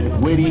with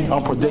witty,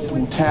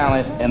 unpredictable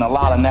talent and a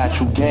lot of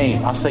natural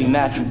game. I say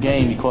natural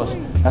game because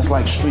that's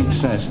like street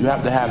sense. You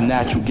have to have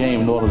natural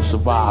game in order to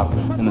survive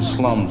in the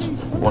slums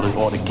or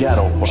the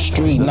ghetto.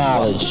 Street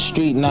knowledge.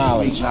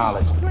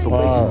 So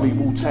basically,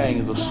 Wu-Tang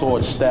is a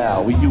sword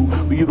style. We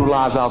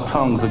utilize our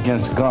tongues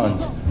against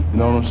guns. You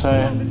know what I'm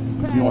saying?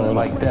 You want it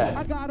like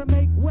that.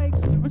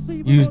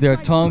 Use their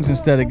tongues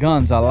instead of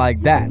guns. I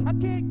like that.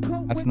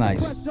 That's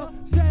nice.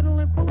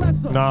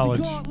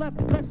 Knowledge.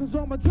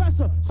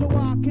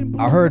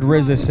 I heard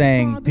RZA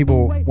saying,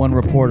 one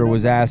reporter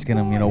was asking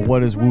him, what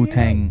does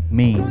Wu-Tang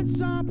mean?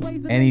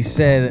 And he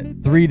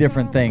said 3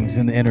 different things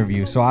in the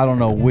interview. So I don't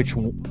know which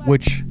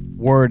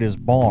word is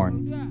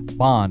Bond.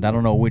 I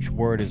don't know which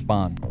word is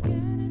Bond.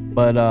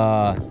 But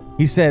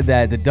he said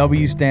that the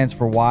W stands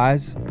for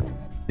wise,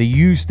 the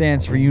U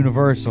stands for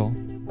universal,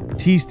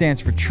 T stands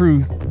for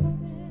truth,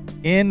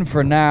 N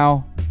for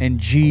now, and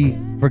G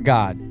for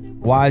God.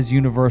 Wise,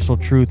 universal,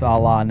 truth,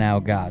 Allah, now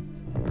God.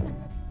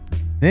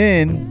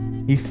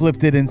 Then he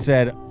flipped it and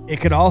said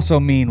it could also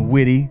mean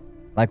witty,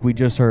 like we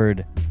just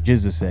heard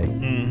GZA say,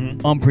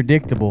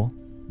 unpredictable,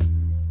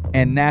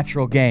 and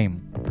natural game,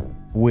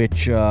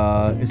 which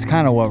is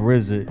kind of what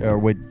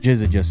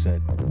GZA just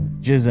said.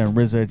 GZA and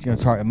RZA,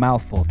 it's hard, a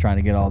mouthful trying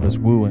to get all this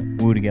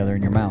woo together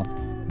in your mouth.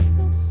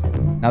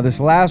 Now this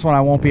last one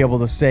I won't be able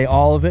to say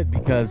all of it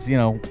because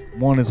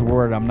one is a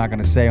word I'm not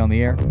going to say on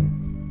the air,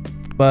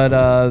 but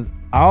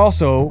I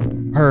also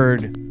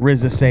heard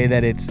RZA say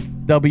that it's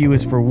W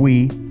is for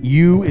we,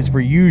 U is for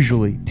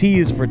usually, T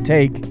is for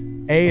take,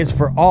 A is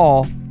for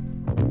all,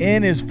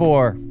 N is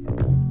for,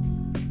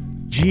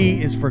 G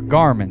is for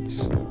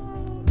garments.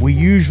 We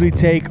usually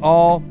take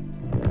all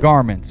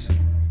garments.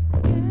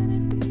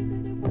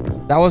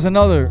 That was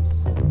another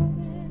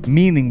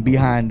meaning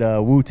behind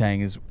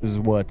Wu-Tang is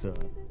what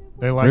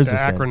they like RZA the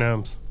said.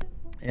 acronyms.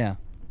 Yeah,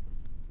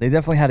 they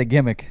definitely had a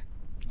gimmick.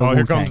 Oh,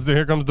 here comes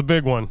the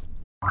big one.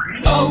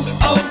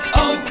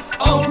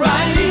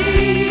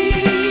 O'Reilly.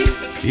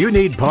 You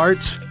need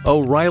parts?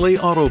 O'Reilly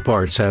Auto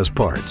Parts has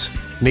parts.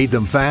 Need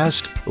them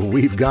fast?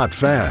 We've got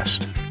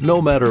fast.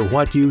 No matter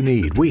what you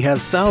need, we have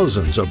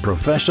thousands of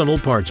professional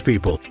parts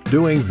people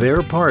doing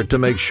their part to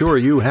make sure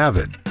you have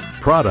it.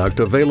 Product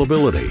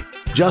availability.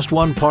 Just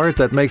one part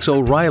that makes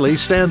O'Reilly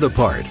stand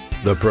apart.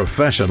 The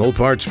professional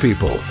parts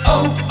people.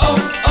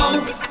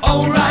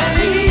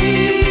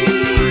 O'Reilly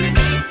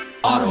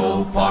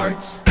Auto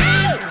Parts.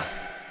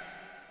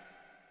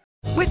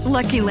 With With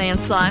Lucky Land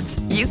Slots,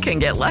 you can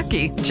get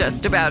lucky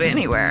just about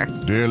anywhere.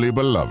 Dearly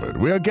beloved,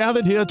 we are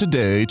gathered here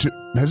today to...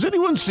 Has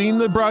anyone seen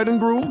the bride and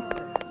groom?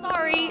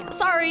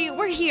 Sorry,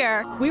 we're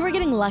here. We were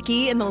getting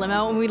lucky in the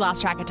limo and we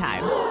lost track of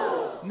time.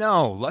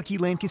 No, Lucky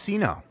Land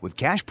Casino, with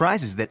cash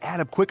prizes that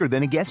add up quicker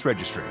than a guest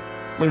registry.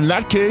 In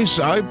that case,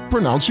 I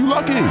pronounce you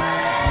lucky.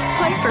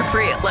 Play for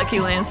free at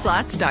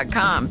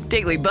LuckyLandSlots.com.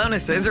 Daily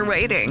bonuses are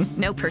waiting.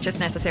 No purchase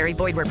necessary.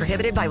 Void where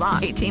prohibited by law.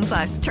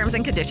 18+. Terms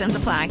and conditions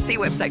apply. See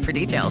website for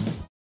details.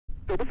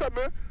 Yo, what's up,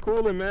 man?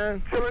 Coolin',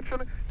 man.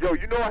 Chillin'. Yo,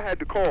 you know I had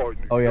to call.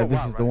 Oh, yeah,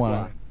 this is the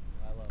one.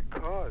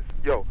 Because,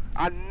 yo,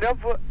 I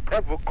never,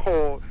 ever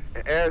called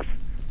and asked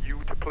you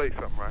to play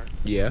something, right?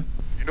 Yeah.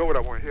 You know what I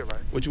want to hear,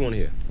 right? What you want to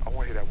hear? I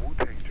want to hear that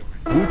Wu-Tang joint.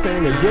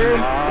 Wu-Tang again?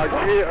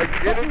 Yeah,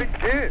 again and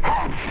again.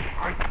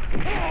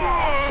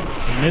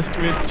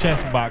 Mystery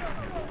chess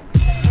boxing.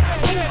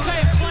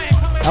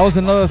 That was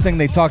another thing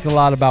they talked a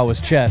lot about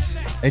was chess.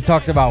 They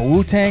talked about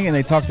Wu-Tang and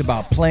they talked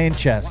about playing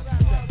chess.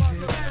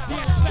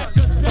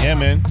 Yeah,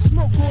 man.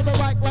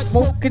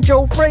 Smoking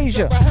Joe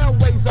Frazier.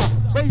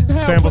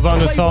 Samples on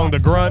this song, The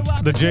Grunt,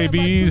 The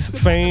JBs,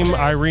 Fame,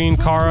 Irene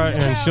Cara,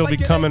 and She'll Be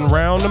Coming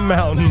Round the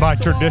Mountain by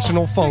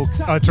Traditional Folk.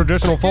 A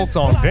traditional folk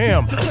song.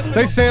 Damn.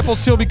 They sampled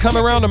She'll Be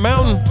Coming Round the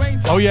Mountain.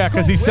 Oh, yeah,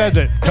 because he says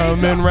it.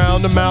 Coming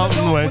round the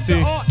mountain when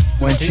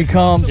she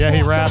comes. Yeah,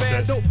 he raps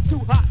it.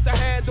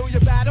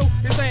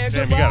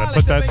 Damn, you got to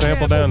put that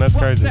sample down. That's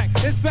crazy.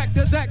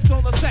 Inspectah Deck's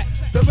on the set.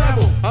 The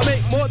rebel, I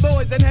make more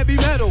noise than heavy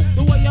metal.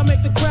 The way I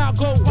make the crowd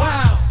go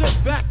wild. Sit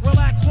back,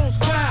 relax, won't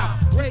style.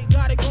 Ray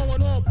got it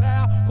going on,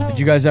 pal. Did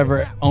you guys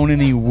ever own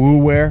any Wu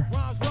wear?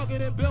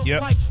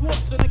 Yep. I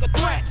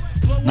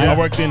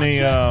worked in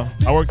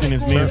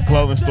this men's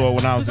clothing store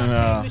when I was in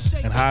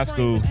high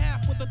school,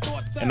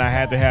 and I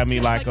had to have me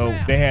like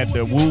they had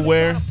the Wu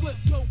wear,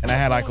 and I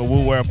had like a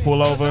Wu wear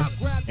pullover,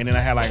 and then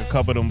I had like a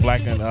couple of them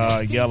black and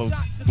yellow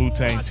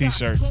Wu-Tang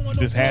t-shirts.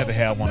 Just had to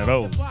have one of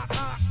those.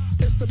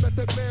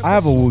 I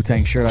have a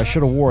Wu-Tang shirt. I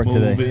should have wore it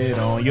today. Move it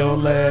on your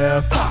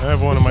left. I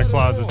have one in my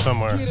closet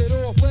somewhere.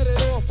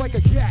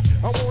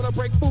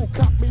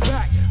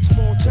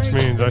 Which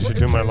means I should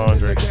do my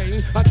laundry.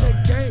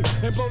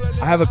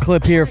 I have a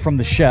clip here from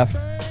the chef,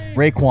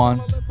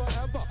 Raekwon.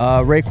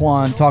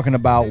 Raekwon talking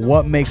about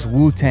what makes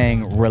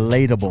Wu-Tang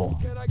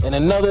relatable. And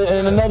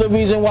another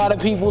reason why the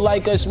people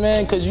like us,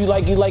 man, because you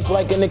like in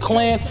the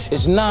clan,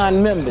 it's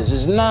 9 members,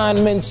 it's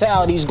 9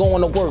 mentalities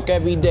going to work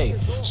every day.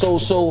 So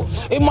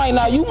you might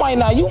not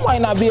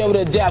be able to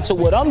adapt to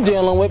what I'm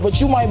dealing with,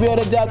 but you might be able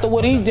to adapt to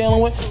what he's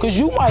dealing with, because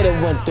you might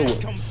have went through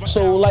it.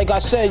 So like I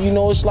said,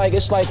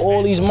 it's like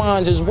all these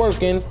minds is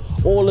working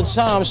all the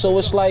time. So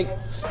it's like,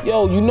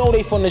 yo,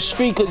 they from the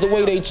street because the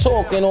way they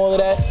talk and all of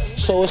that.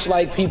 So it's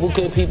like people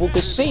could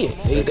see it.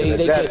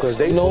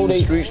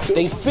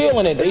 They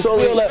feeling it. They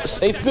feel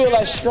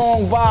that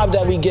strong vibe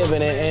that we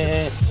giving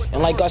it.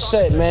 And like I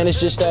said, man, it's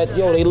just that,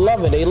 yo, they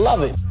love it. They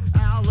love it.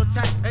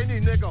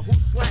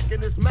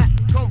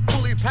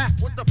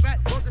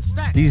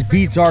 These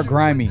beats are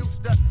grimy.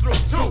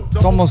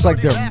 It's almost like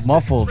they're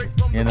muffled,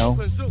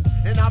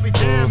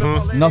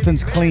 Mm-hmm.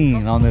 Nothing's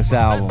clean on this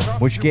album,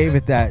 which gave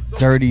it that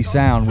dirty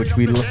sound, which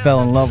we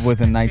fell in love with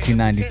in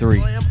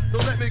 1993.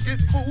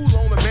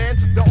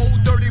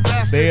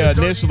 They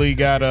initially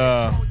got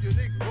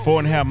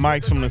 4.5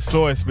 mics from the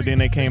source, but then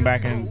they came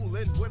back and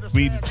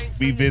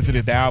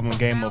revisited the album,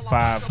 gave them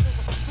 5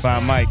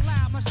 mics.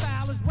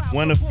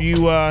 One of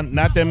few,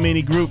 not that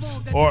many groups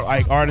or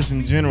like artists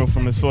in general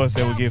from the source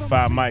that would get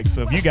 5 mics.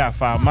 So if you got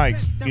 5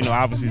 mics,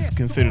 obviously it's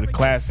considered a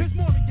classic,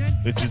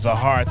 which is a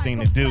hard thing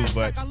to do,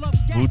 but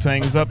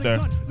Wu-Tang is up there.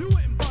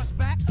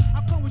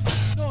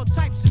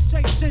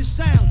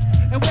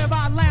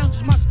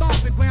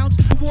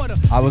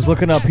 I was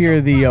looking up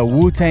here the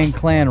Wu-Tang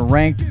Clan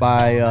ranked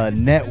by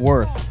net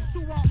worth.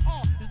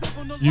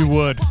 You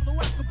would.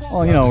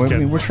 Well,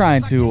 we're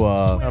trying to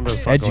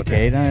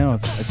educate. I know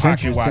it's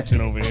watching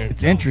over here.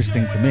 It's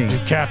interesting to me. You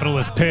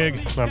capitalist pig.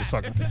 I'm just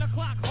fucking.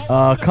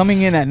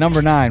 Coming in at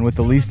number 9 with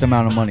the least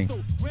amount of money,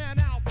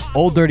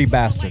 Old Dirty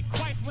Bastard.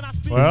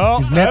 Well,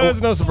 that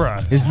is no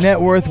surprise. His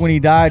net worth when he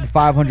died,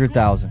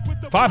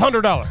 $500,000.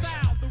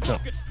 $500. No.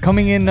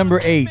 Coming in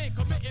number 8,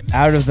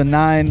 out of the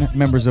 9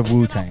 members of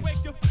Wu-Tang,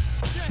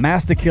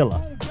 Masta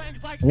Killa,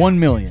 $1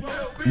 million.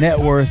 Net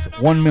worth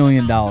 $1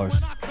 million.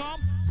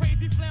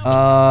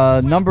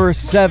 Number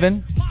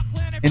 7,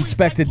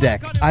 Inspectah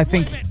Deck. I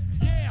think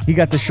he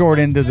got the short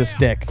end of the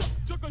stick.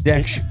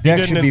 Deck should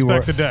be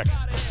worth.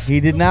 He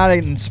did not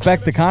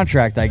inspect the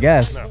contract, I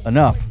guess,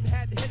 enough.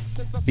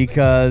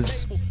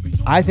 Because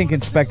I think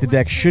Inspectah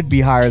Deck should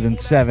be higher than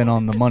 7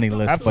 on the money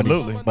list.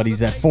 Absolutely. But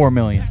he's at $4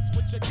 million.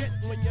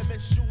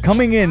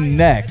 Coming in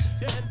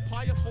next,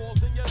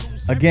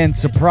 again,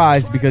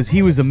 surprised because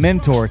he was a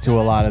mentor to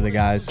a lot of the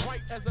guys.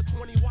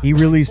 He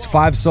released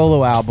 5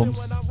 solo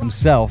albums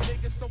himself.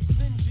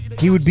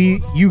 He would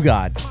be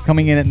U-God,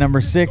 coming in at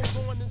number 6,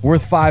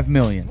 worth $5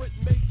 million.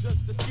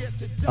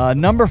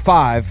 Number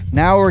 5,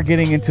 now we're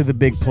getting into the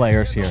big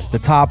players here. The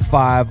top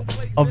 5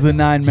 of the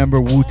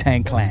 9-member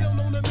Wu-Tang Clan.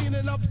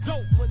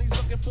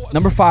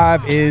 Number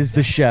 5 is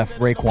the chef,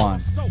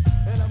 Raekwon.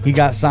 He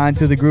got signed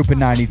to the group in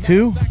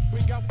 92.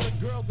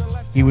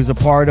 He was a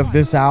part of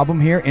this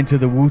album here, Into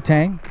the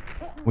Wu-Tang,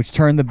 which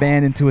turned the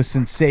band into a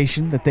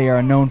sensation that they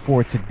are known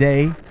for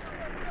today.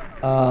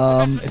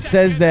 It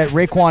says that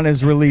Raekwon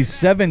has released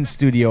 7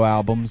 studio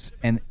albums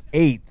and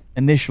 8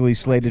 initially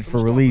slated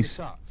for release.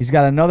 He's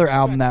got another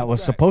album that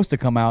was supposed to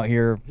come out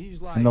here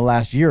in the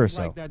last year or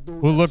so.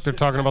 Well, look, they're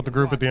talking about the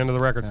group at the end of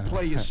the record.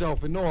 Play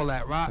yourself and all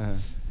that, right?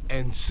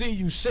 And see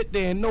you sit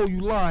there and know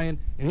you lying,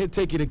 and he'll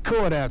take you to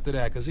court after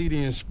that, because he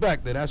the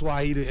inspector. That's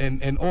why he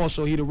and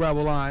also he the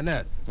rebel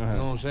lioness. You know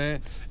what I'm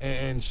saying?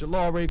 And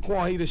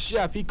Raekwon, he the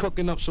chef. He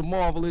cooking up some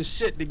marvelous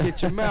shit to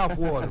get your mouth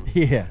watering.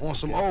 Yeah. On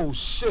some old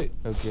shit.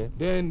 Okay.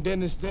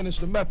 Then it's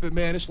the method,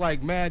 man. It's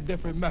like mad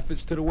different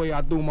methods to the way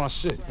I do my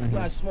shit. You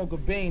gotta smoke a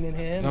bean in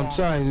here. I'm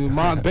telling you,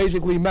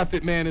 basically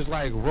Method Man is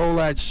like roll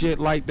that shit,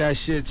 light that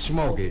shit,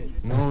 smoke it.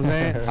 You know what I'm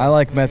saying? I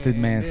like Method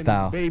Man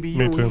style. Baby,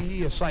 Me too.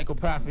 He a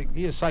psychopathic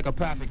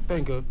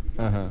thinker.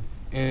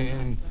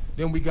 And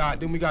then we got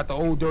the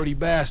old dirty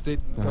bastard,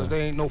 because there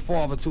ain't no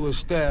father to his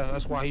style.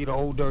 That's why he the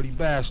old dirty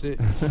bastard.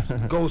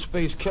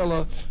 Ghostface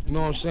Killah, you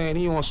know what I'm saying?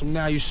 He on some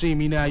now you see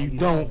me, now you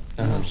don't.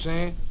 You know what I'm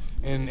saying?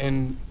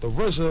 And the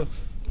RZA,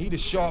 he the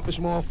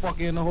sharpest motherfucker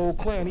in the whole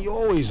clan. He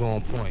always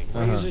on point.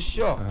 He's a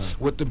sharp.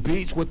 With the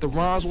beats, with the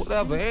rhymes,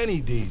 whatever, any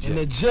DJ. And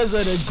the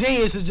Jizza, the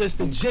genius, is just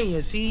the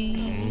genius.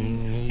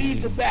 He's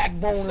the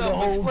backbone of the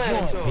whole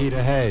joint. He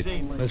the head.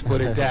 Let's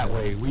put it that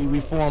way.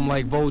 We form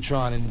like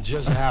Voltron, and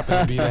Jizza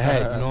happen to be the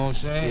head. You know what I'm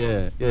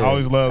saying? I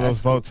always love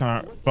those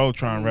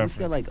Voltron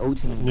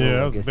references.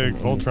 Yeah, I was a big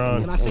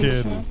Voltron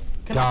kid.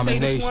 Can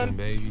domination, I say this one?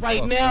 Baby.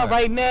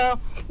 Right now,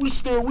 we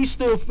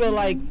still feel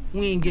like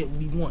we ain't get what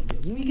we want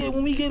yet.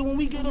 When we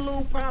get a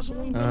little process,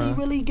 when we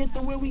really get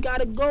to where we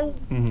gotta go,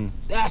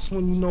 that's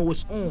when you know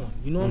it's on.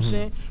 You know what I'm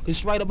saying?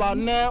 Cause right about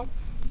now,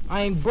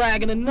 I ain't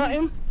bragging or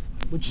nothing,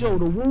 but yo,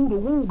 the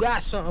Wu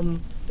got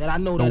something that I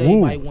know that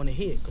everybody want to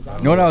hear.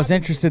 You know what I was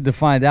interested to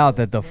find out?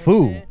 That the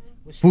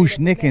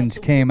Fu-Schnickens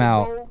came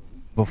out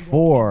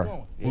before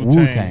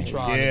Wu-Tang.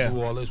 Yeah.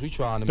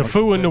 The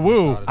Fu and the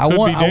Wu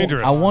could be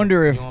dangerous. I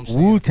wonder if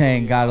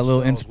Wu-Tang got a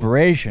little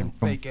inspiration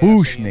from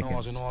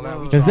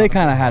Fu-Schnickens, because they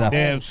kind of had a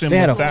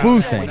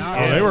Fu thing.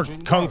 Oh, they were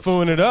kung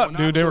fuing it up,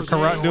 dude. They were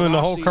doing the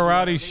whole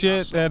karate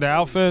shit. They had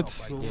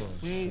outfits.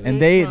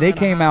 And they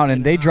came out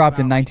and they dropped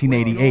in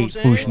 1988.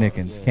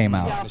 Fu-Schnickens came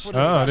out. Oh,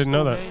 I didn't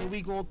know that.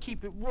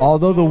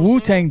 Although the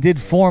Wu-Tang did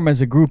form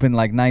as a group in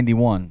like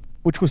 91,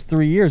 which was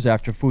 3 years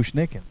after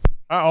Fu-Schnickens.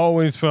 I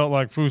always felt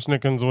like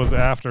Fu-Schnickens was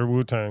after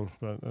Wu-Tang,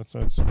 but that's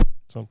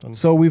something.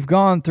 So we've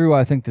gone through,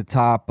 I think, the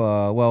top,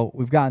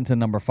 we've gotten to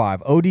number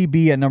 5.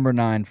 ODB at number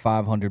 9,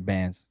 500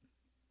 bands.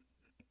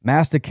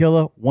 Masta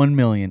Killa, 1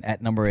 million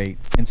at number 8.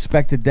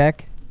 Inspectah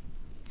Deck,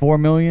 4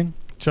 million.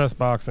 Chess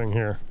boxing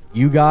here.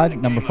 You God,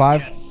 number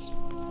 5.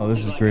 Oh,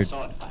 this is great. You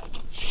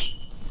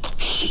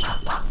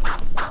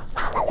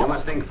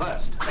must think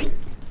first,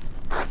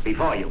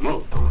 before you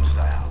move.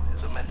 Style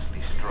is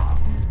immensely strong.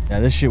 Yeah,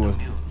 this shit was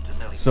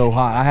so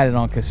hot. I had it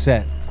on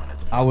cassette.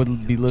 I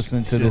would be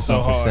listening to this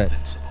on cassette.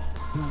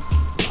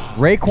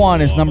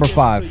 Raekwon is number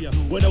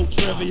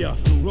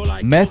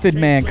 5. Method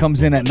Man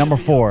comes in at number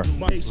 4.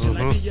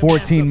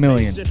 14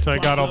 million. So he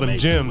got all them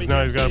gyms.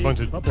 Now he's got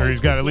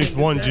he's got at least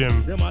one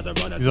gym.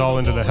 He's all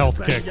into the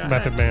health kick,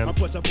 Method Man.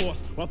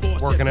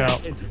 Working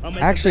out.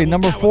 Actually,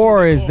 number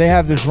 4 is, they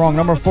have this wrong.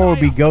 Number 4 would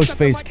be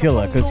Ghostface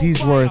Killah, because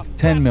he's worth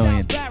 10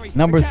 million.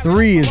 Number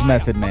 3 is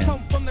Method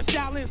Man.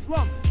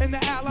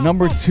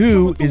 Number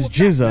 2 is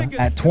Jizza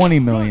at 20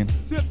 million.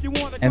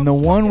 And the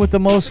one with the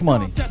most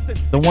money,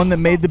 the one that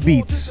made the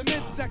beats,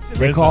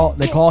 they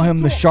call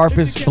him the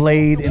sharpest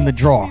blade in the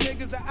drawer.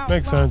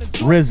 Makes sense.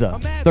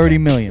 RZA, 30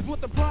 million.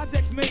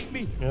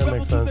 Yeah,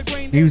 makes sense.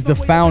 He was the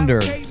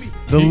founder,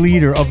 the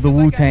leader of the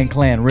Wu-Tang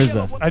Clan,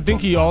 RZA. I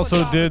think he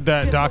also did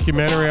that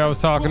documentary I was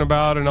talking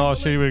about, and all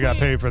shit. He would have got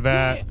paid for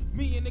that.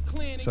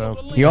 So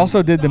he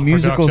also did the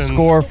musical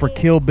score for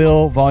Kill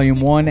Bill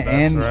Volume 1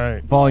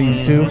 and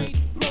Volume 2.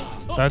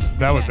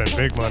 That would have been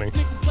big money.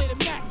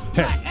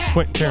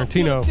 Quentin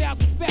Tarantino.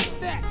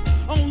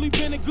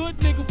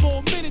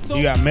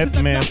 You got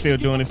Method Man still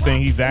doing his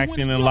thing. He's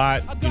acting a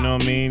lot. You know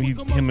what I mean?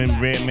 Him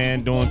and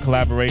Redman doing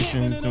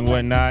collaborations and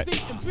whatnot.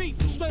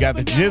 You got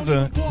the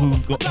Jizza,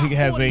 he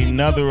has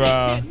another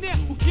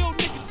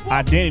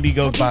identity,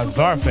 goes by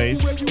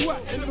Czarface.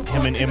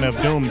 Him and MF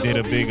Doom did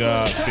a big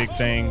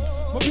thing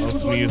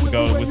some years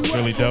ago, which was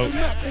really dope.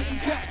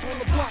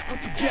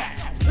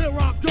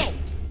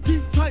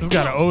 It's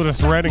got an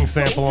Otis Redding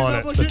sample on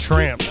it. The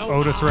Tramp,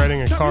 Otis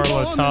Redding and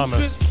Carla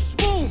Thomas.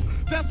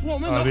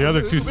 The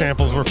other 2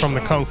 samples were from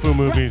the Kung Fu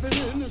movies.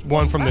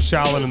 One from the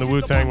Shaolin and the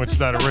Wu-Tang, which is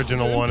that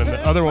original one, and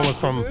the other one was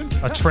from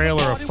a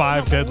trailer of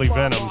 5 Deadly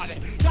Venoms.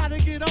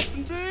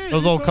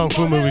 Those old Kung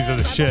Fu movies are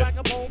the shit.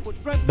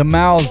 The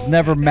mouths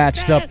never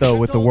matched up though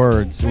with the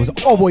words. It was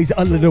always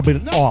a little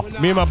bit off.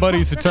 Me and my buddy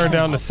used to turn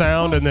down the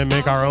sound and then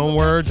make our own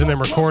words and then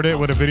record it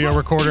with a video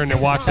recorder and then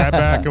watch that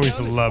back, and we used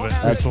to love it.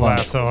 We used to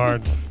laugh so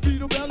hard.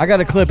 I got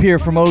a clip here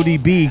from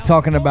ODB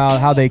talking about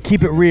how they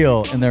keep it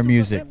real in their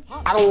music.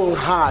 I don't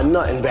hide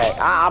nothing back.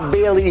 I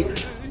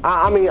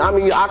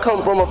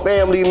come from a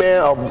family,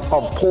 man,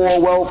 of poor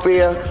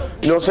welfare.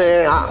 You know what I'm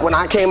saying? When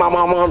I came out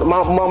my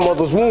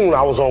mother's womb,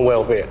 I was on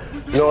welfare.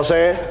 You know what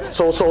I'm saying?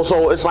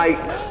 So it's like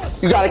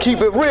you gotta keep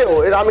it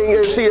real. And I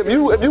mean, see, if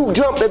you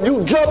jump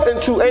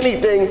into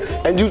anything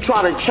and you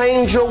try to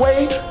change your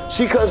way,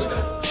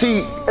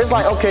 it's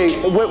like, okay,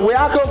 where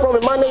I come from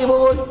in my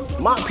neighborhood,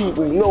 my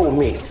people know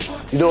me.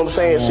 You know what I'm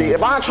saying? See,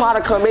 if I try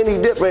to come any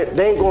different,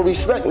 they ain't gonna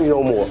respect me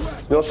no more. You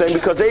know what I'm saying?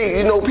 Because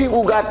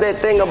people got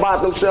that thing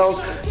about themselves.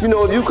 You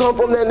know, if you come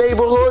from that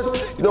neighborhood,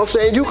 you know what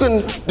I'm saying? You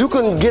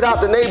can get out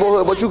the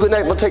neighborhood, but you can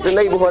never take the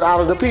neighborhood out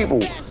of the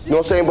people. You know what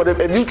I'm saying? But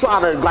if you try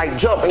to like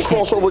jump and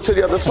cross over to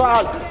the other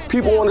side,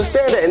 people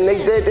understand that, and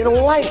they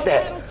don't like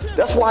that.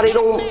 That's why they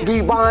don't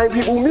be buying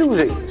people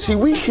music. See,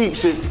 we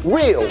keeps it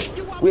real.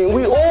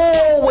 We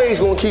always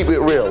gonna keep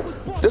it real.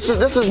 This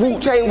is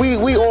Wu-Tang.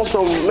 We on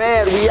some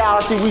mad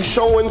reality. We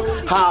showing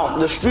how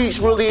the streets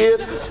really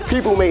is.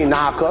 People may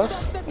knock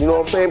us, you know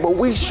what I'm saying, but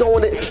we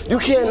showing it. You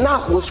can't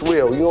knock what's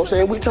real, you know what I'm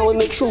saying? We telling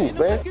the truth,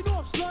 man.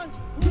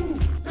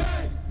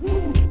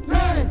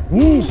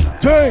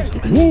 Wu-Tang,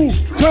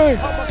 Wu-Tang.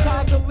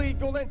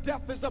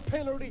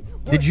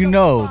 Did you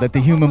know that the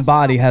human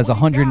body has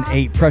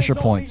 108 pressure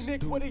points?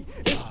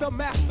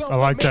 I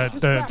like that.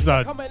 That's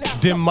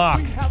dim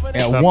mock.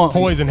 Yeah,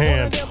 poison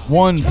hand.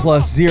 1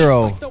 +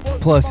 0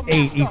 +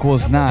 8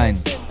 = 9.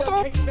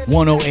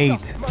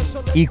 108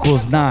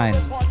 = 9.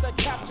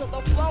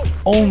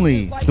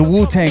 Only the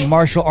Wu-Tang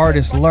martial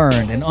artists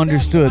learned and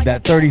understood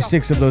that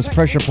 36 of those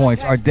pressure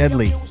points are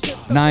deadly.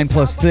 9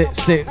 +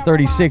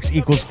 36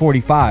 =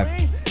 45.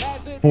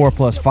 4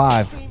 +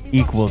 5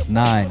 =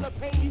 9.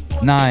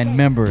 9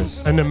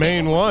 members. And the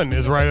main one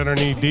is right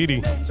underneath Dee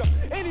Dee.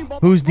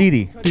 Who's Dee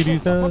Dee? Dee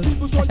Dee's nuts.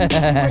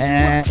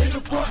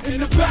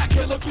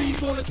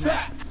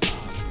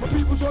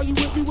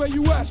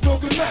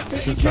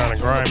 Shit sounding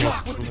grimy.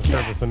 I'm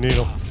sure it's a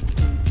needle.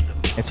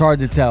 It's hard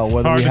to tell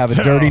whether we have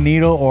a dirty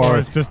needle or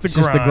it's just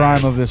the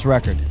grime of this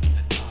record.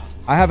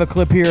 I have a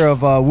clip here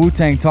of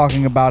Wu-Tang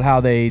talking about how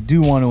they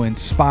do want to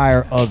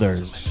inspire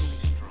others.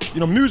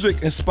 You know,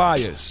 music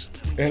inspires.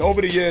 And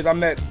over the years, I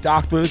met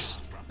doctors,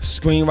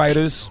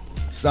 screenwriters,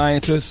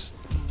 scientists.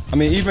 I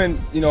mean, even,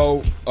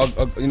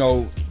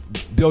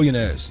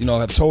 billionaires,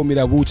 have told me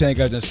that Wu-Tang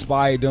has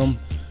inspired them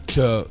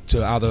to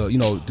either,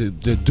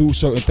 to do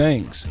certain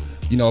things.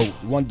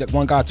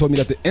 One guy told me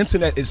that the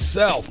internet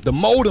itself, the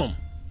modem,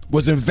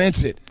 was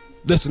invented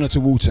listening to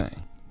Wu-Tang.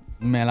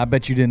 Man, I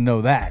bet you didn't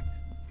know that.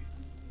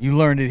 You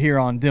learned it here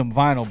on Dem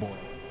Vinyl Boyz.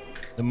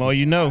 The more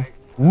you know.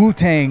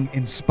 Wu-Tang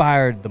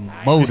inspired the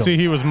modem. You see,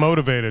 he was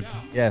motivated.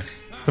 Yes.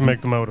 To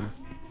make the modem.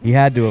 He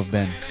had to have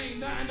been.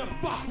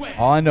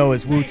 All I know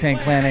is Wu-Tang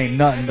Clan ain't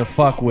nothing to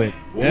fuck with.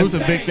 That's a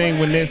big thing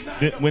when this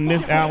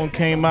album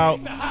came out,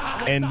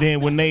 and then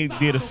when they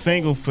did a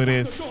single for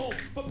this,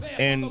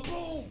 and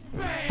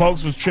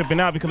folks was tripping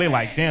out because they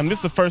like, damn, this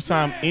is the first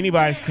time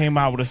anybody's came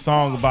out with a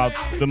song about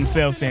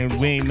themselves saying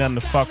we ain't nothing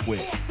to fuck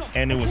with,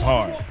 and it was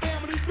hard.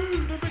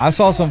 I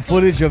saw some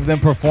footage of them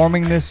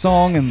performing this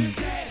song in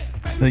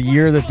the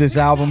year that this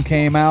album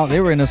came out. They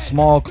were in a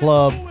small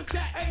club,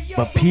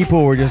 but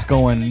people were just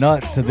going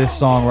nuts to this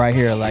song right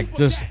here. Like,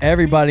 just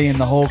everybody in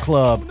the whole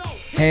club,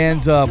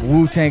 hands up,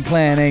 Wu-Tang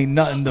Clan ain't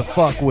nothing to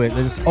fuck with.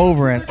 Just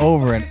over and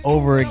over and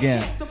over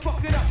again.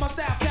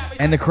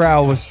 And the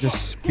crowd was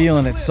just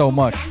feeling it so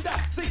much.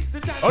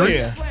 Oh,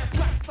 yeah.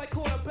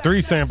 3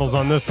 samples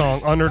on this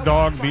song.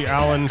 Underdog, the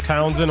Alan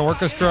Townsend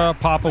Orchestra.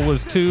 Papa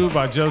Was 2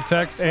 by Joe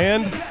Text.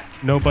 And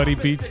Nobody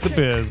Beats the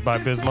Biz by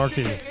Biz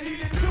Markie.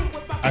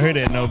 I heard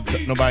that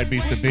Nobody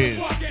Beats the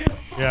Biz.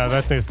 Yeah,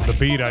 that's the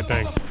beat, I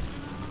think.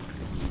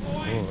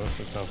 Oh,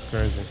 that sounds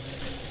crazy.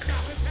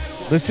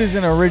 This is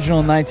an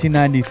original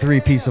 1993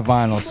 piece of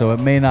vinyl, so it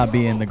may not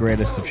be in the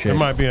greatest of shape. There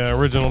might be an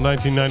original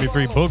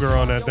 1993 booger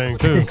on that thing,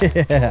 too.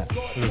 Yeah.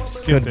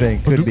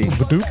 Could be.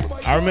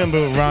 I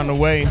remember around the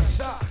way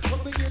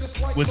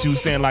what you were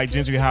saying, like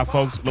Gentry, how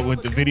folks,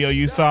 with the video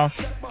you saw,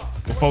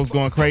 the folks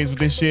going crazy with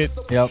this shit.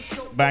 Yep.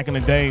 Back in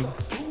the day,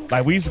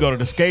 like we used to go to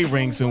the skate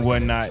rinks and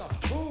whatnot,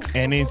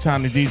 and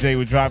anytime the DJ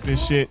would drop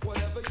this shit,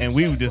 and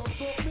we would just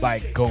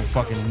like go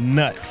fucking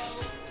nuts.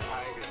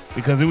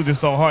 Because it was just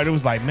so hard. It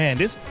was like, man,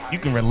 this, you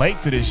can relate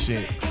to this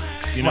shit.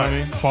 You know what I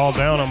mean? Fall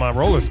down on my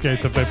roller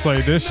skates if they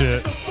played this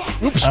shit.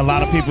 Oops. A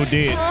lot of people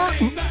did.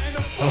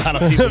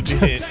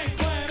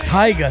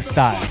 Tiger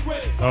style.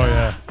 Oh,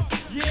 yeah.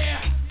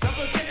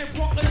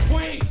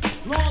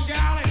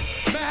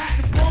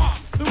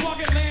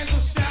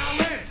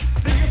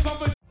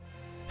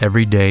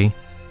 Every day,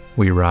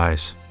 we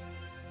rise,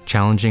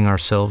 challenging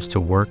ourselves to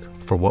work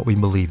for what we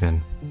believe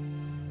in.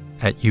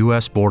 At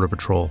U.S. Border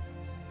Patrol,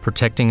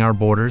 protecting our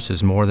borders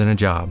is more than a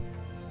job.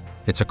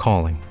 It's a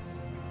calling.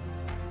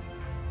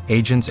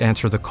 agents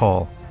answer the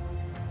call,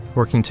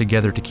 working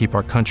together to keep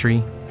our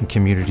country and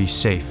communities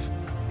safe.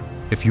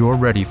 If you're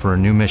ready for a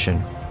new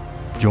mission,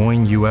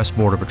 join U.S.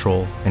 Border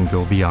Patrol and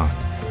go beyond.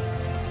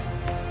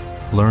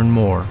 Learn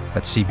more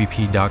at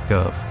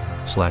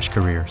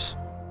cbp.gov/careers.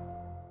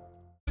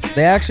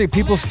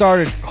 People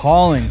started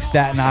calling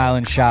Staten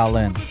Island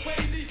Shaolin.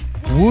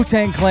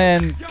 Wu-Tang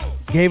Clan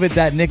gave it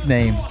that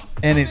nickname,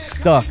 and it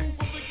stuck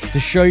to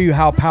show you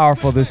how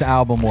powerful this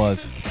album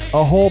was.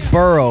 A whole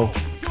borough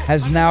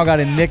has now got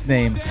a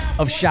nickname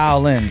of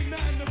Shaolin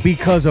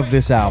because of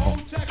this album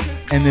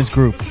and this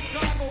group.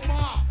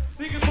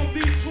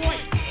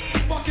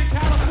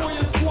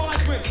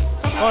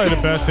 Probably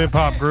the best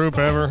hip-hop group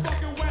ever.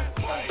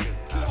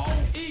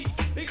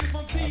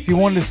 If you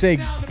wanted to say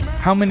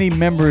how many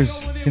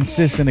members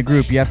consist in a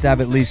group, you have to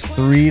have at least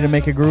 3 to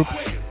make a group?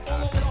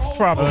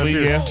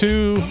 Probably, yeah.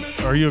 2,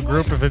 are you a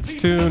group? If it's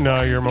 2,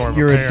 no, you're more of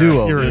You're a a pair.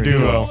 duo. You're a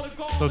duo.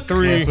 So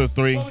 3. Yeah, so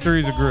 3.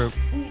 3's a group.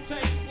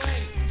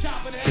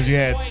 Because you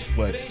had,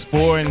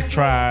 4 in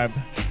Tribe.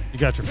 You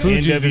got your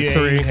Fugees is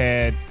 3.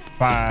 Had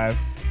 5.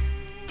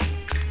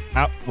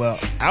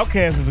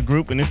 Outkast is a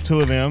group, and it's 2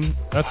 of them.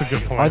 That's a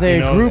good point. Are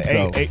they a group,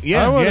 though?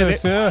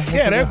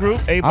 They're a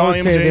group. A-Ball,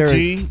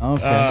 MJG.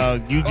 Okay.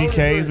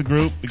 UGK is a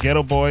group. The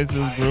Ghetto Boys is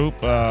a group.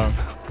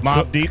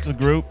 Mobb Deep's a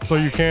group. So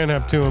you can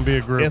have 2 and be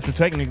a group. Yeah, so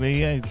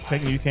technically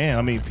you can.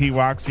 I mean,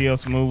 P-Rock, CL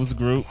Smooth was a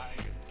group.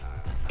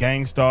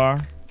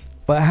 Gangstar.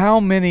 But how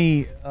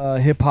many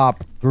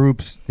hip-hop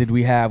groups did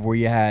we have where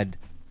you had,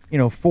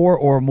 4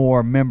 or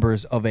more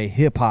members of a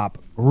hip-hop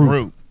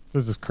group?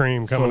 This is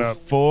C.R.E.A.M coming up.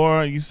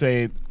 4, you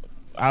say,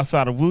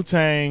 outside of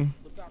Wu-Tang,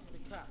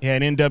 you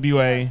had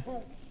NWA.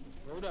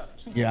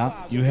 Yeah.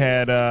 You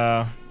had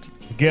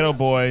Ghetto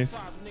Boys.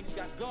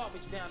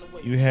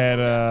 You had,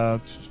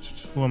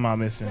 who am I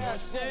missing?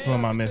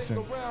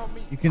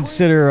 You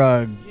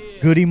consider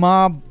Goody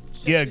Mob?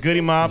 Yeah,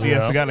 Goody Mob.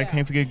 Yeah,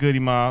 can't forget Goody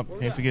Mob.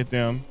 Can't forget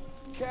them.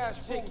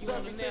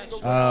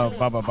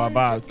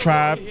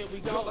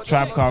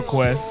 Tribe Called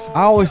Quest.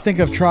 I always think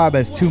of Tribe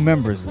as 2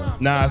 members, though.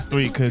 Nah, it's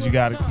 3 because you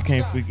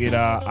can't forget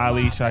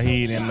Ali,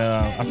 Shaheed, and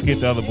I forget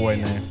the other boy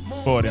name.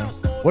 It's 4 of them.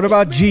 What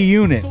about G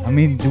Unit? I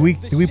mean, do we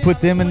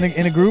put them in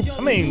a group?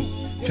 I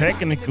mean,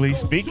 technically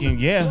speaking,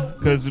 yeah,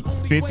 because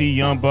 50,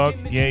 Young Buck,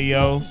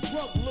 Yayo,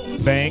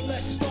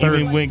 Banks,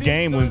 even when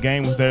Game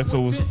was there,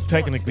 so it was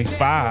technically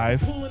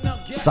 5.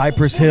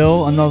 Cypress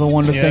Hill, another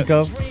one to think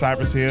of.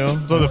 Cypress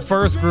Hill. So the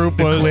first group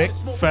was Click.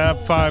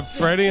 Fab Five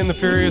Freddy and the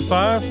Furious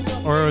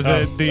 5? Or was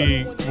it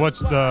what's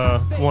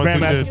the ones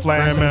Grandmaster who did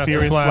Flash and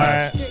Furious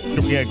Flash?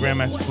 Yeah,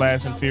 Grandmaster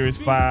Flash and Furious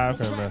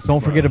 5.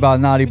 Don't forget about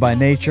Naughty by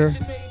Nature.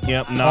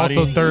 Yep, Naughty.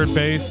 Also Third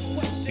Base.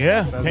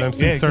 Yeah, Can't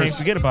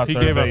forget about Third Base. He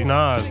gave us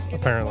Nas,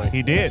 apparently.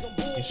 He did.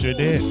 He sure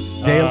did.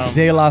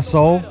 De La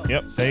Soul.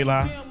 Yep, De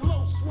La.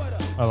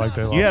 I like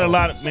De La Soul. You had a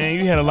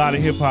lot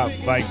of hip hop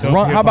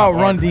How about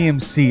Run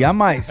DMC? I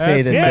might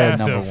say that they're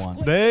number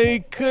 1.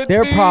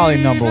 They're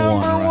probably number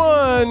 1. Number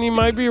 1, you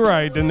might be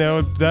right. And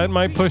that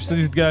might push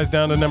these guys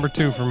down to number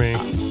 2 for me.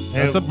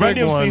 That's a big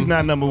Run one. DMC's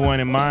not number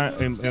 1 in my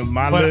list,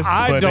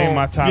 but they're in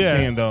my top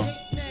 10 though.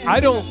 I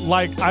don't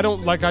like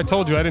I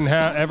told you, I didn't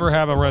ever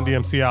have a Run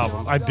DMC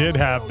album. I did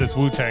have this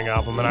Wu-Tang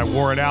album, and I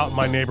wore it out, and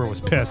my neighbor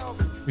was pissed.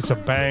 We used to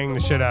bang the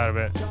shit out of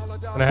it.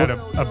 And I had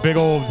a big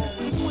old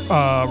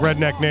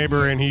redneck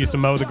neighbor, and he used to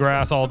mow the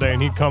grass all day,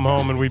 and he'd come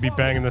home, and we'd be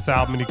banging this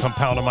album, and he'd come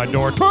pound on my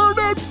door. Turn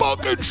that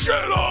fucking shit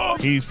off!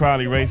 He's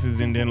probably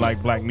racist and didn't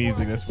like black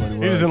music. That's what it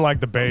was. He doesn't like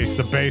the bass.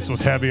 The bass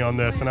was heavy on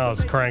this, and I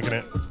was cranking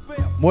it.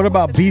 What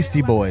about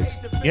Beastie Boys?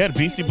 Yeah, the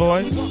Beastie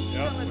Boys.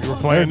 Yeah, we were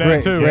playing They're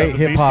that too. Great the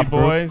hip-hop Beastie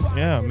Boys.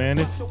 Yeah, man.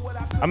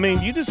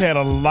 You just had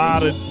a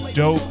lot of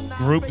dope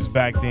groups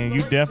back then.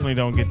 You definitely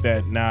don't get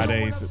that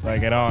nowadays,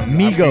 like at all.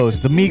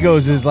 Migos. The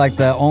Migos is like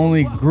the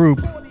only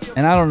group,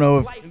 and I don't know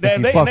if you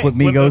fuck with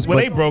Migos. When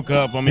they broke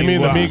up, I mean, you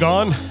mean the Me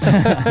Gone?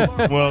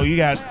 Well, you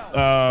got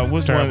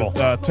what's one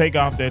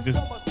Takeoff that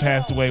just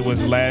passed away was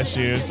last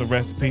year, so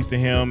rest in peace to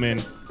him,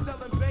 and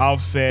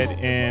Offset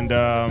and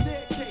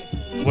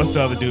what's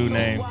the other dude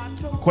name?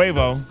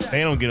 Quavo.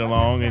 They don't get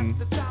along, and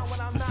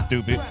it's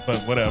stupid,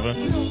 but whatever.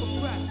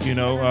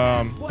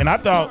 And I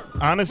thought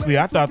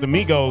the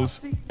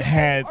Migos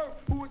had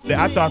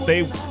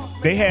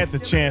the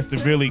chance to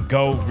really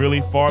go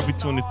really far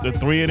between the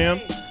 3 of them,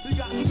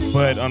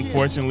 but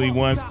unfortunately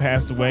one's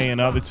passed away and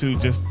the other 2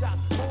 just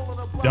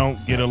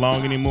don't get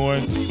along anymore,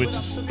 which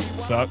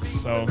sucks.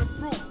 So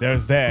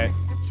there's that.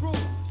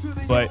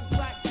 But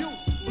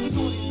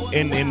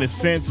in the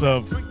sense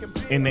of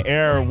in the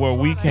era where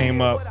we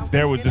came up,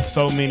 there were just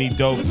so many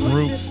dope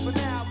groups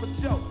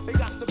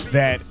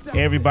that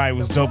everybody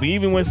was dope.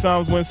 Even when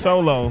songs went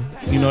solo,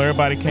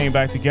 everybody came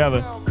back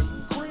together,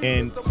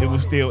 and it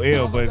was still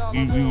ill. But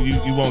you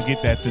won't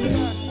get that today.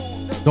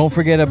 Don't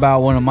forget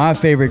about one of my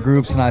favorite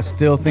groups, and I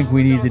still think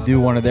we need to do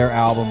one of their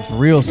albums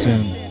real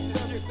soon.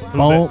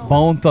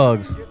 Bone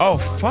Thugs. Oh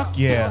fuck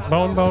yeah,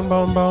 Bone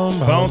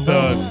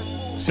Thugs.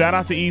 Shout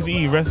out to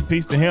Eazy-E, rest in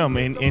peace to him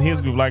and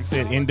his group, like I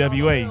said,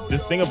 NWA.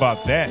 Just think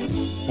about that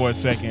for a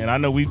second. I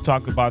know we've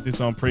talked about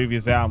this on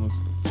previous albums.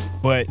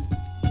 But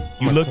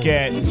you look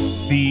at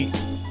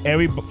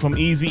from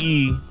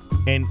Eazy-E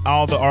and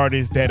all the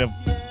artists that have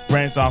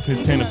branched off his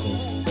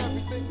tentacles.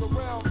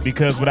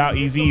 Because without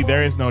Eazy-E,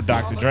 there is no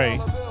Dr. Dre.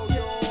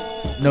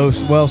 No,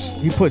 well,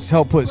 he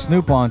helped put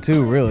Snoop on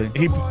too, really.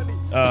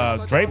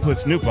 Dre put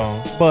Snoop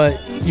on.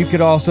 But you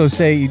could also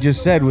say, you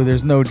just said, where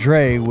there's no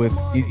Dre, with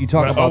you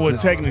talk Right, about.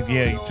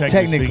 technically,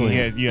 speaking,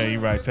 yeah,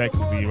 you're right.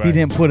 Technically, you're right. He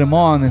didn't put him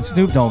on, then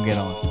Snoop don't get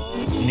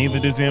on. Neither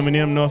does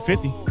Eminem nor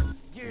 50.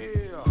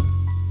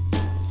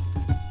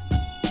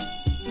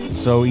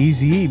 So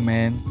Eazy-E,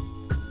 man.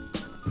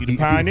 You the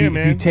pioneer,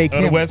 man. If you take of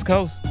him, the West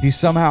Coast. If you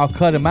somehow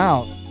cut him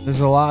out, there's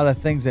a lot of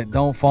things that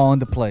don't fall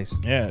into place.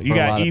 Yeah, you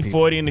got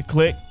E40 in the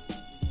clique.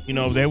 You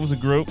know, there was a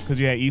group because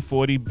you had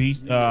E40,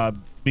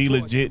 Be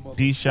Legit,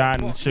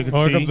 D-Shot, and Sugar T.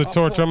 Oh, here comes the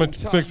torch. I'm going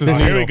to fix this.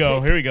 Here we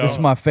go. This is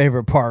my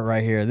favorite part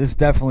right here. This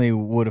definitely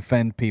would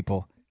offend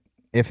people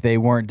if they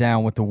weren't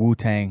down with the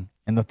Wu-Tang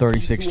and the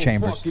 36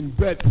 Chambers. Fucking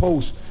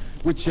bedpost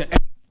with your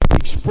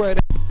spread.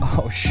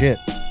 Oh, shit.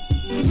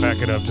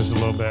 Back it up just a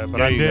little bit. But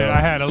There you go.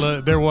 I had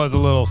there was a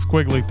little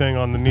squiggly thing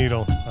on the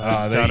needle. There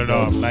Got you it go.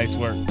 off. Nice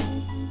work.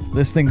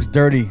 This thing's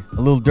dirty,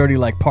 a little dirty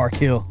like Park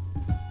Hill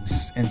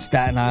in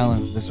Staten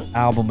Island. This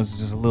album is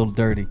just a little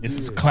dirty. This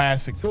is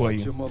classic for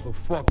you.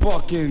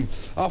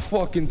 I'll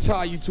fucking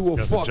tie you to a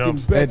fucking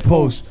Bedpost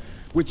bedpost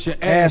with your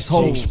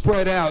asshole cheeks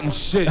spread out and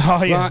shit.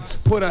 Oh, yeah. Right?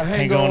 Put a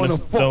hanger on on the a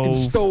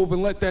fucking stove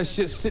and let that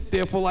shit sit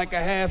there for like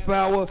a half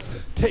hour.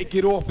 Take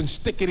it off and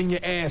stick it in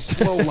your ass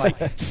slow like.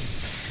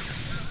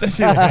 This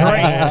is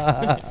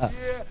great.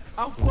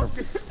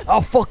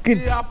 I'll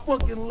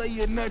fucking lay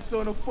your nuts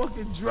on a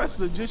fucking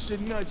dresser, just your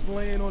nuts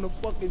laying on a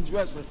fucking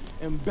dresser,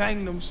 and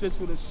bang them shits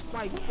with a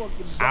spike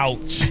fucking.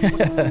 Ouch.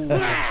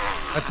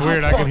 That's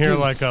weird. I can hear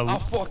like I'll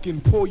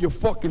fucking pull your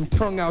fucking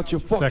tongue out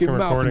your fucking Second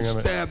mouth and recording of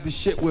it. stab the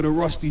shit with a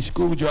rusty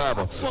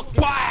screwdriver.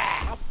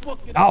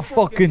 I'll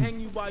fucking hang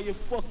you by your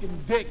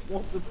fucking dick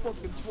off the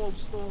fucking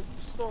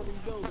 12-story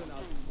building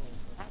out.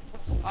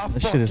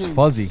 This shit is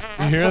fuzzy.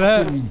 You hear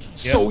that?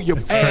 So your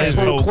His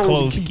asshole clothes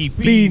clothes keep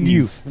feeding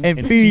you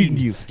and feeding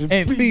you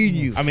and feeding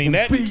you. I mean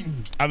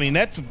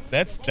that's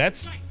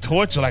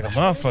torture like a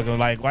motherfucker.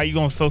 Like, why you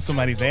gonna sew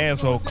somebody's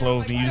asshole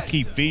clothes and you just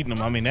keep feeding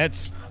them? I mean,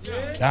 that's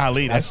not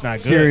good.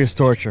 Serious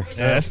torture.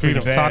 Yeah, that's pretty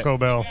bad. Taco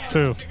Bell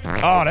too.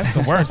 Oh, that's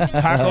the worst.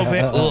 Taco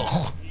Bell.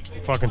 Ugh.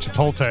 Fucking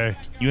Chipotle.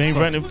 You ain't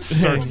running.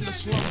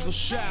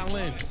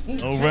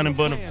 No running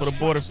for the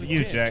border for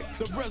you, Jack.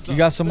 You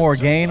got some more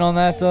gain on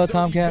that,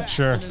 Tomcat?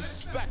 Sure.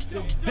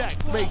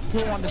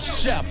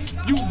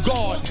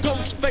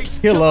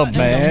 Killa,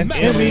 man.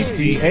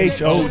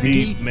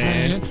 M-E-T-H-O-D,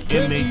 man.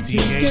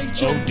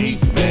 M-E-T-H-O-D,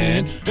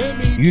 man.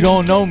 You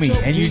don't know me,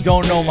 and you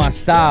don't know my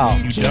style.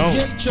 You don't.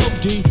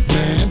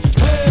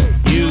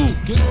 You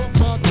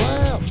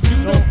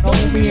don't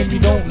know me, and you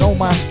don't know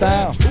my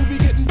style.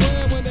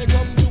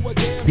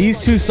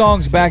 These two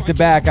songs back to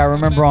back, I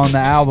remember on the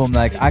album,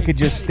 like I could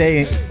just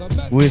stay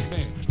with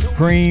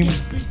Cream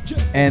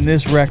and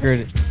this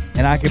record,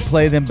 and I could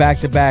play them back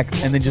to back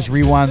and then just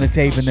rewind the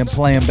tape and then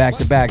play them back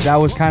to back. That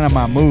was kind of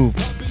my move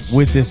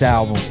with this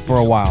album for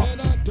a while.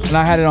 And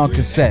I had it on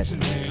cassette.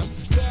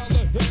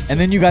 And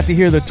then you got to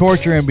hear the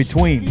torture in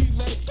between.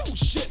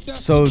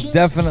 So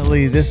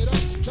definitely this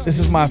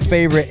is my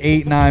favorite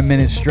 8-9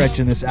 minute stretch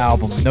in this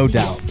album, no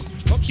doubt.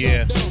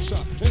 Yeah.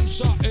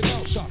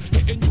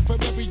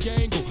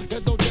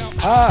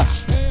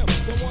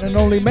 And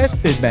only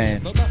Method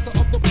Man.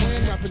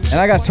 And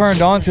I got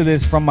turned on to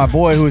this from my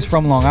boy who is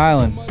from Long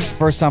Island.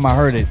 First time I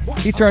heard it.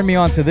 He turned me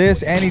on to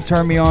this, and he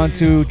turned me on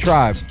to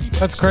Tribe.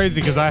 That's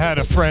crazy because I had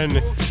a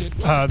friend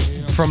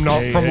from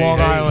Long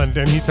Island,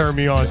 and he turned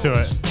me on to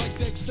it.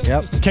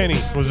 Yep.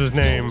 Kenny was his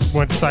name.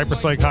 Went to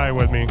Cypress Lake High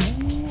with me.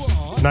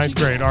 9th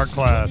grade art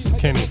class.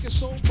 Kenny.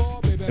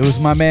 It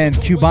was my man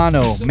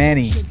Cubano,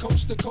 Manny,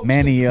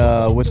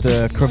 with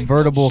the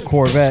convertible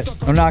Corvette.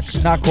 No,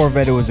 not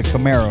Corvette. It was a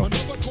Camaro,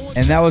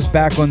 and that was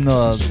back when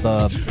the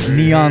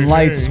neon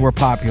lights were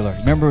popular.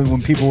 Remember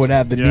when people would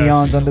have the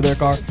neons under their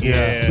car?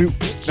 Yeah.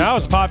 Now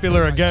it's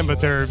popular again, but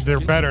they're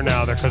better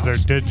now because they're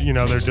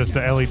just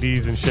the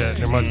LEDs and shit.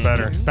 They're much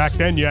better. Back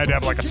then you had to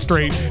have like a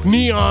straight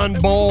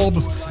neon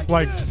bulb,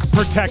 like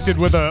protected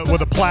with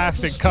a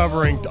plastic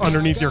covering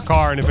underneath your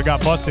car, and if it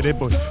got busted, it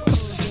would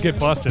get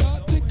busted.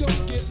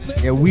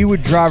 Yeah, we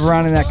would drive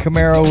around in that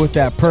Camaro with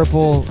that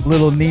purple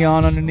little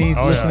neon underneath,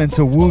 listening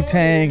to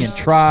Wu-Tang and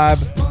Tribe.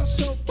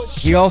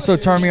 He also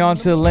turned me on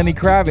to Lenny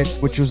Kravitz,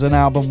 which was an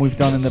album we've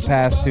done in the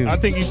past too. I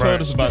think you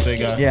told us about that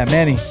guy. Yeah,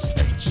 Manny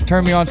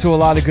turned me on to a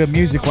lot of good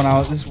music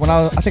I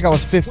think I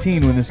was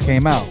 15 when this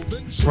came out.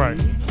 Right.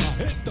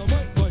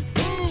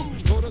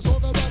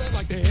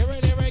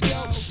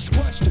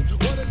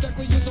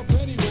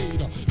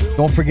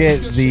 Don't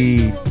forget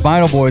the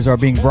Vinyl Boyz are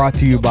being brought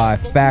to you by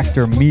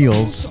Factor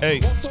Meals.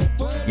 Hey.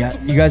 Yeah,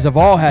 you guys have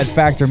all had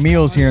Factor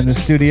meals here in the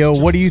studio.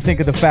 What do you think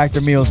of the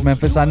Factor meals,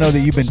 Memphis? I know that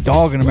you've been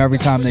dogging them every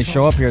time they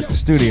show up here at the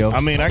studio. I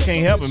mean, I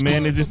can't help it,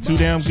 man. They're just too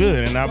damn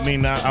good. And I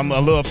mean, I'm a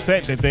little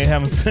upset that they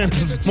haven't sent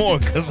us more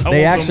because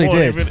They actually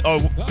did.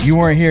 You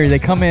weren't here. They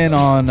come in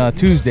on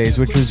Tuesdays,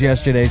 which was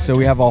yesterday, so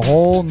we have a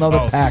whole nother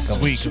pack of them.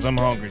 Sweet, because I'm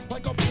hungry.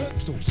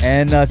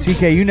 And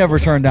TK, you never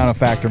turned down a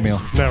Factor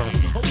meal. Never.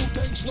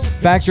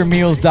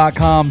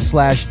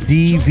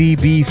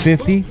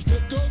 Factormeals.com/DVB50.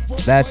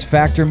 That's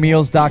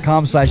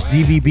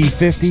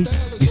factormeals.com/DVB50.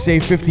 You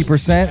save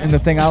 50%. And the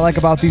thing I like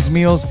about these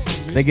meals,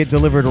 they get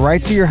delivered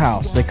right to your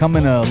house. They come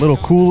in a little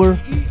cooler.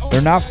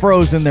 They're not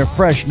frozen. They're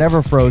fresh,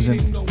 never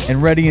frozen,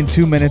 and ready in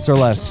 2 minutes or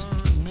less.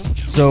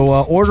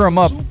 So order them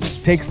up.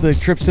 Takes the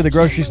trips to the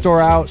grocery store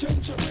out.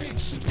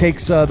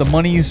 Takes the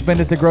money you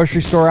spend at the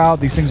grocery store out.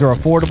 These things are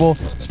affordable,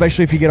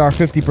 especially if you get our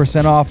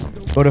 50% off.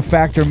 Go to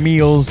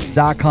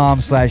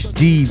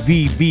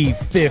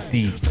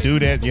factormeals.com/DVB50. Do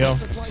that, yo.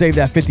 Save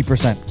that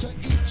 50%.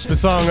 The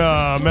song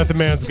Method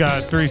Man's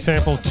got 3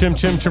 samples. Chim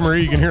Chim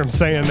Chimmery, you can hear him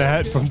saying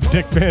that, from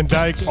Dick Van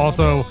Dyke.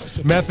 Also,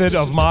 Method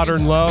of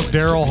Modern Love,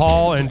 Daryl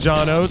Hall and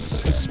John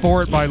Oates.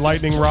 Sport by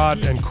Lightning Rod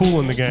and Kool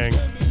and the Gang.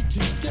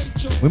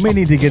 We may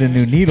need to get a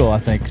new needle, I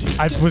think.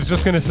 I was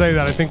just going to say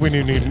that. I think we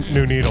need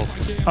new needles.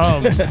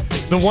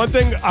 The one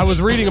thing I was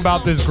reading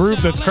about this group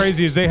that's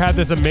crazy is they had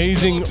this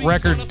amazing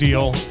record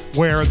deal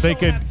where they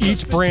could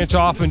each branch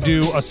off and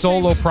do a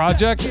solo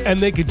project, and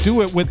they could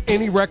do it with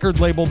any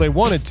record label they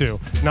wanted to.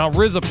 Now,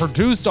 RZA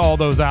produced all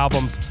those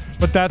albums,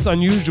 but that's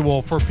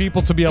unusual for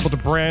people to be able to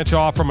branch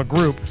off from a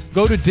group,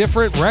 go to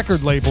different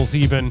record labels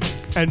even,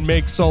 and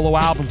make solo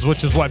albums,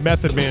 which is what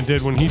Method Man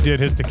did when he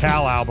did his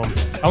Decal album.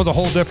 That was a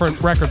whole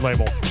different record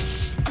label.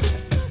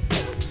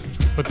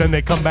 But then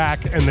they come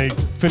back and they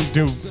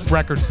do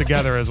records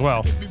together as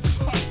well.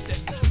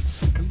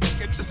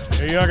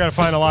 You're not gonna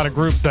find a lot of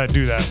groups that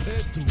do that.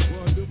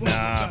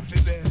 Nah.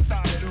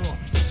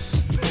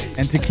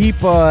 And to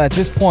keep, at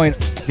this point,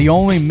 the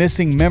only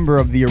missing member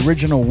of the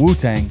original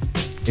Wu-Tang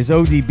is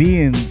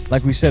ODB, and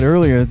like we said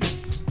earlier,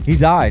 he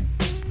died.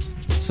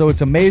 So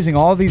it's amazing,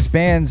 all these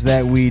bands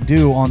that we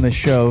do on this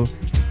show,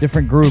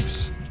 different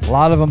groups, a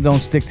lot of them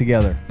don't stick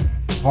together.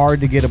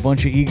 Hard to get a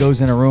bunch of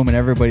egos in a room and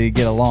everybody to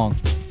get along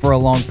for a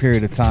long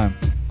period of time.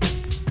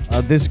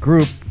 This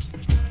group,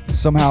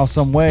 somehow,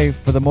 some way,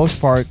 for the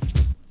most part,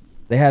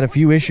 they had a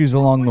few issues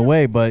along the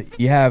way, but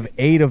you have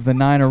 8 of the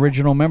 9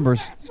 original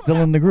members still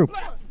in the group.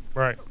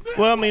 Right.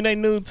 Well, I mean, they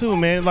knew too,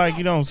 man. Like,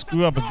 you don't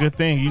screw up a good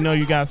thing. You know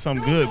you got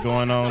something good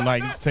going on.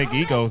 Like, just take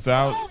egos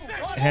out,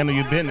 handle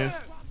your business.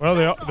 Well,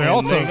 they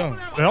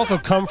also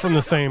come from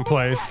the same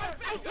place.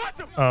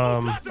 I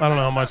don't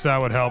know how much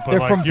that would help. But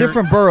they're from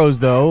different boroughs,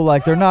 though.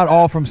 Like, they're not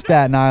all from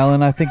Staten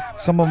Island. I think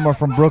some of them are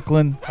from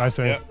Brooklyn. I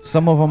see. Yep.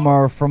 Some of them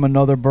are from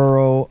another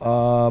borough,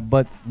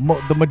 but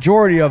the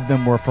majority of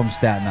them were from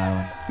Staten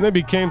Island. And they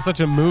became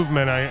such a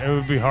movement, it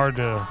would be hard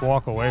to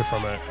walk away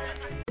from it.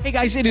 Hey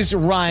guys, it is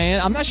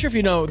Ryan. I'm not sure if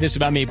you know this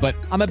about me, but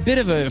I'm a bit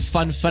of a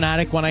fun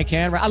fanatic when I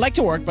can. I like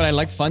to work, but I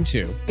like fun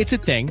too. It's a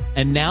thing.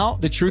 And now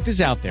the truth is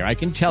out there. I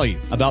can tell you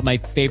about my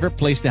favorite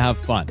place to have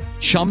fun.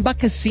 Chumba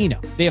Casino.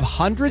 They have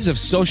hundreds of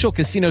social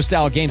casino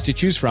style games to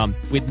choose from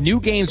with new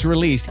games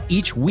released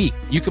each week.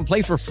 You can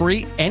play for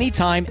free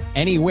anytime,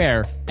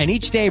 anywhere. And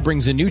each day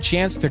brings a new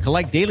chance to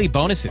collect daily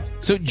bonuses.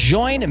 So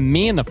join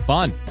me in the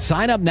fun.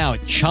 Sign up now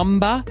at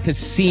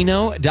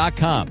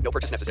ChumbaCasino.com. No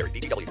purchase necessary.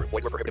 VGW Group.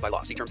 Void where prohibited by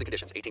law. See terms and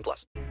conditions.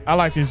 18+. I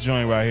like this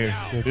joint right here.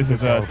 This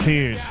is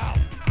Tears.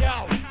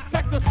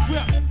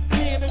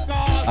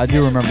 I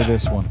do remember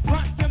this one.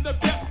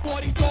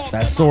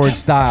 That sword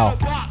style.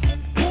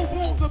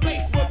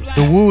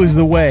 The Wu is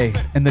the way,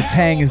 and the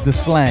Tang is the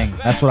slang.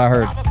 That's what I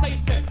heard.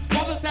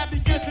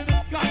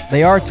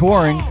 They are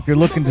touring. If you're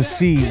looking to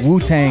see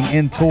Wu-Tang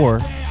in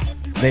tour,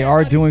 they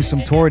are doing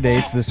some tour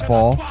dates this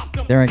fall.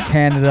 They're in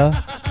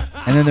Canada,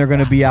 and then they're going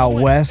to be out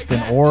west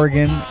in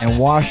Oregon and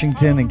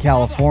Washington and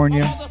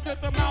California.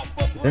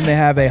 Then they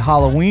have a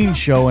Halloween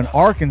show in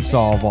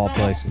Arkansas, of all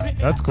places.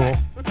 That's cool.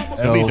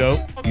 That'd be dope.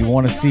 If you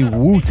want to see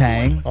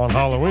Wu-Tang on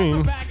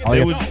Halloween, all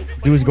you have to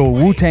do is go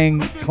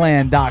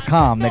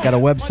WuTangClan.com. They got a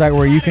website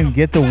where you can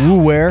get the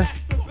Wu wear.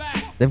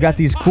 They've got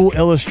these cool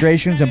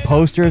illustrations and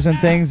posters and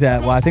things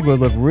that, I think would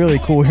look really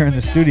cool here in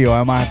the studio.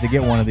 I might have to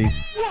get one of these.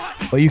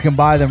 But you can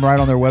buy them right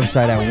on their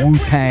website at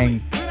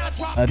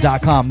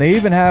WuTang.com. They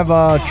even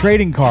have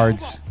trading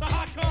cards,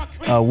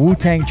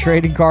 Wu-Tang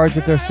trading cards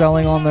that they're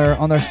selling on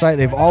their site.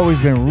 They've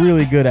always been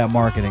really good at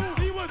marketing.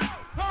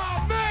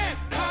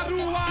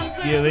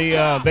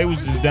 Yeah, they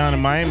was just down in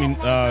Miami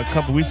a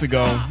couple weeks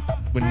ago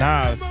with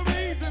Nas.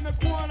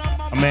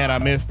 Man, I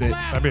missed it.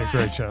 That'd be a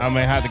great show. I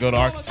may have to go to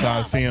Arkansas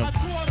to see him.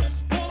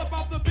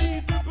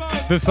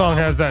 This song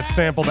has that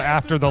sample, the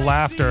After the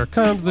Laughter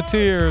Comes the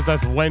Tears.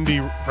 That's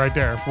Wendy right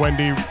there.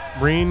 Wendy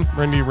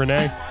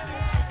Renee.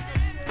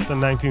 It's a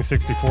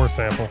 1964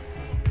 sample.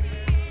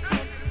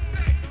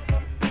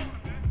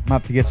 I'm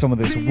have to get some of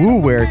this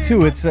Wu wear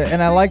too.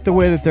 And I like the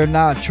way that they're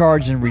not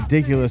charging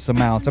ridiculous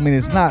amounts. I mean,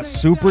 it's not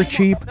super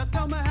cheap,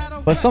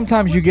 But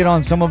sometimes you get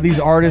on some of these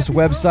artists'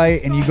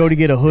 website and you go to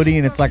get a hoodie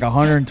and it's like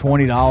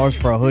 $120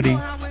 for a hoodie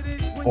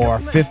or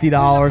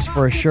 $50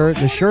 for a shirt.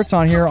 The shirts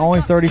on here are only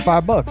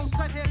 $35.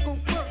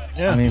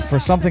 Yeah. I mean, for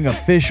something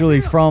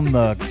officially from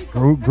the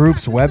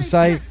group's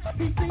website,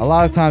 a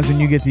lot of times when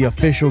you get the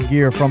official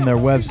gear from their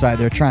website,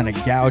 they're trying to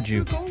gouge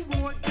you.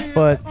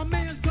 But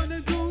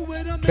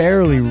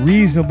fairly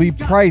reasonably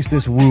priced,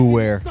 this Wu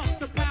wear.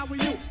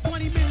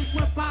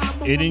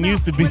 It didn't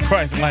used to be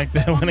priced like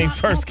that when they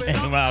first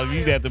came out.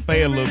 You'd have to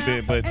pay a little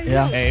bit, but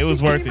hey, it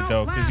was worth it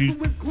though, because you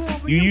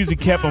usually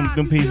kept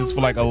them pieces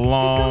for like a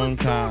long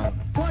time.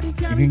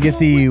 You can get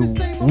the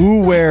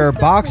Wu wear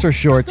boxer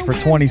shorts for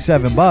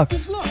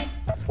 $27,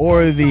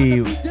 or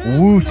the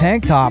Wu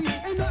tank top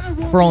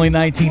for only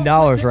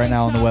 $19 right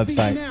now on the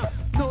website.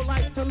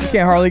 You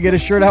can't hardly get a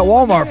shirt at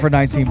Walmart for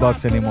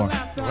 $19 anymore.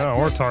 Oh,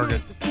 or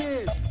Target.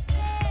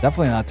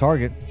 Definitely not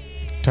Target.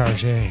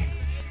 Target.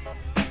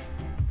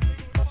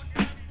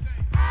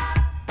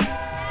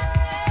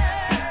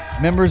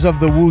 Members of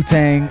the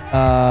Wu-Tang,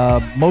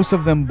 most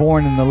of them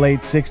born in the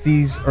late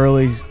 60s,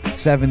 early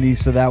 70s,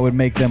 so that would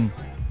make them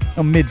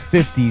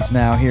mid-50s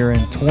now here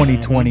in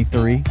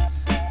 2023.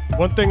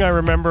 One thing I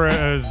remember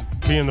as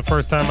being the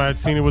first time I had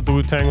seen it with the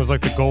Wu-Tang was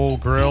like the gold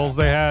grills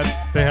they had.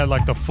 They had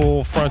like the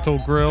full frontal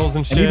grills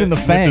and shit. And even the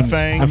fangs.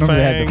 I remember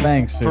they had the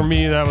fangs too. For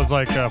me, that was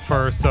like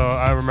first, so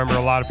I remember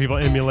a lot of people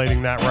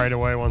emulating that right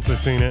away once they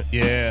seen it.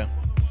 Yeah.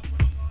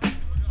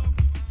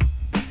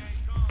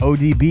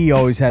 ODB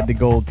always had the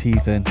gold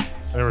teeth in.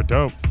 They were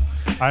dope.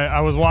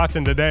 I was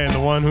watching today, and the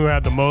one who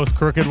had the most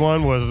crooked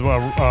one was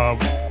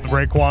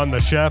Raekwon,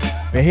 the chef.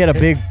 He had a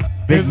big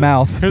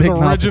mouth. His big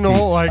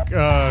original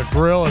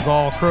grill is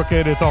all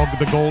crooked. It's all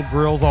the gold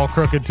grill's all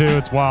crooked too.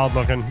 It's wild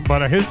looking,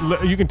 but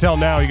you can tell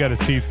now he got his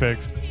teeth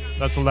fixed.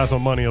 That's what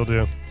money will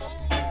do.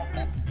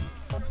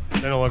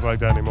 They don't look like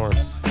that anymore.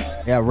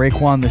 Yeah,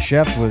 Raekwon the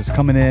chef was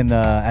coming in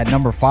at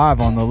number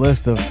 5 on the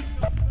list of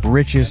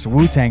richest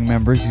Wu-Tang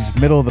members. He's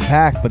middle of the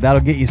pack, but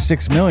that'll get you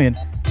 $6 million.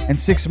 And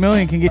 $6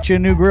 million can get you a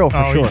new grill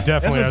for sure. He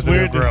definitely That's has a new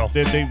weird grill.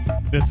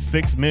 that's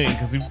 $6 million,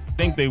 because you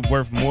think they're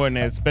worth more than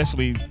that.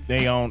 Especially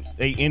they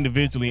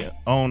individually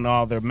own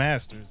all their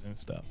masters and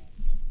stuff.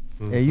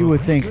 Yeah, you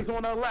would think.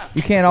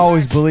 You can't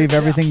always believe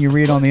everything you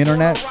read on the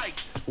internet.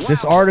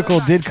 This article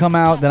did come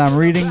out that I'm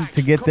reading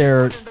to get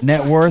their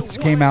net worths.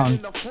 Came out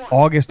in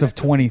August of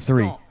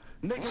 23,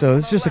 so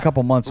it's just a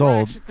couple months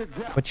old.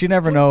 But you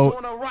never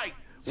know.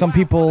 Some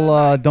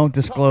people don't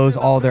disclose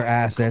all their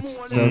assets,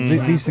 so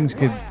these things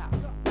could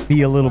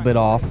be a little bit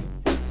off.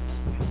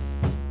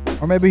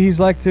 Or maybe he's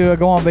like to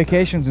go on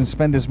vacations and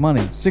spend his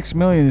money. $6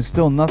 million is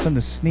still nothing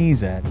to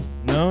sneeze at.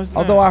 No, it's not.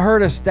 Although I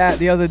heard a stat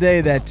the other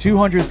day that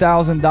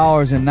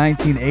 $200,000 in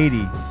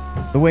 1980,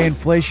 the way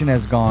inflation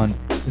has gone,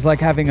 is like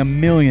having $1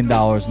 million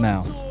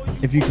now.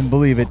 If you can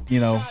believe it,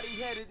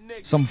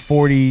 some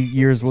 40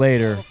 years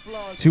later,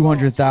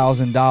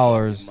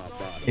 $200,000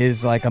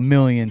 is like $1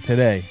 million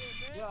today.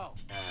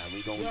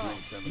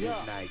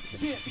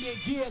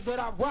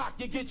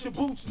 To get your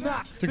boots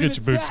knocked. This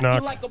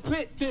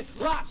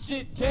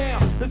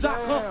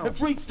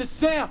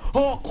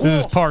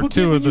is part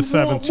 2 of the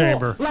 7th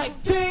chamber. I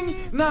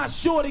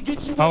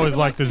always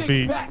like this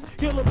beat.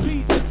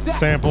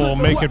 Sample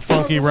Make It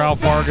Funky, Ralph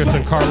Vargas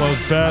and Carlos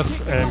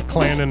Bess, and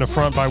Clan in the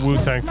Front by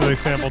Wu-Tang. So they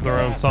sampled their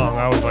own song.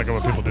 I always like it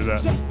when people do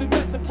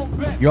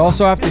that. You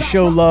also have to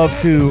show love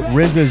to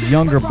RZA's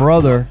younger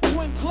brother.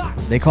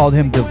 They called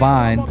him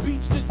Divine.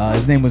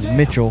 His name was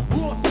Mitchell.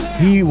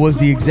 He was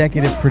the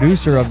executive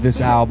producer of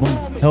this album,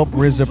 helped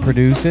RZA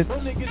produce it,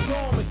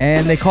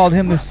 and they called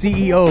him the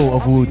CEO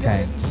of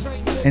Wu-Tang.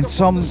 And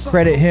some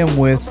credit him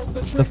with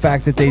the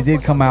fact that they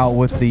did come out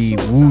with the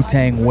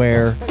Wu-Tang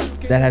wear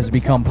that has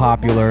become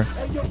popular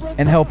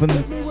and helping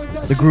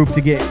the group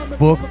to get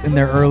booked in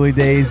their early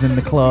days in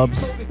the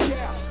clubs.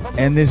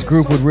 And this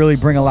group would really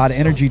bring a lot of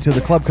energy to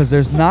the club because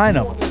there's 9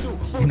 of them.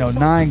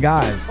 9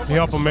 guys. You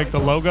help them make the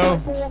logo?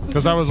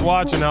 Because I was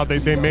watching how they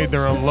made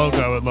their own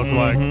logo, it looked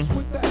like.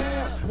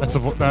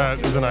 That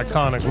is an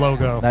iconic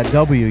logo. That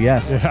W,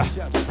 yes. Yeah,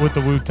 with the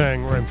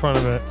Wu-Tang right in front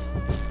of it.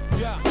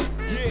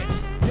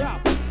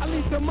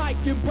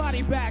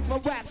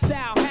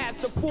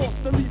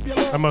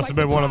 That must have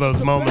been one of those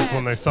moments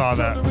when they saw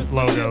that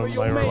logo and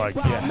they were like,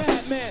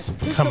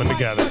 yes, it's coming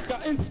together.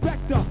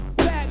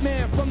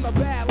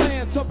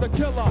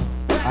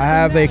 I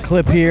have a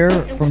clip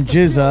here from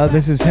GZA.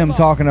 This is him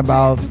talking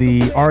about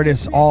the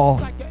artists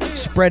all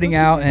spreading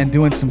out and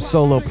doing some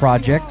solo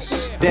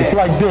projects. It's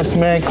like this,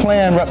 man.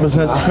 Clan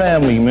represents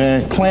family,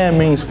 man. Clan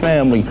means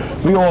family.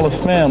 We all a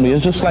family.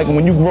 It's just like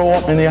when you grow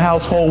up in your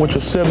household with your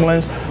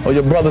siblings or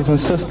your brothers and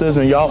sisters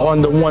and y'all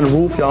under one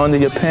roof, y'all under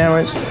your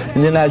parents,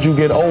 and then as you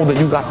get older,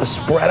 you got to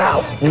spread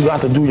out. You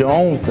got to do your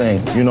own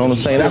thing. You know what I'm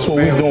saying? That's what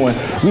we're doing.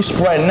 We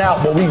spreading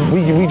out, but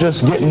we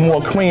just getting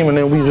more cream and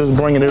then we just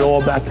bringing it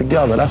all back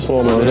together. That's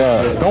all it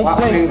is.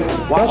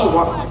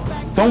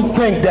 Don't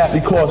think that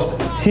because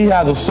he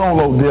has a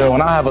solo deal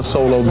and I have a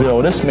solo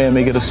deal. This man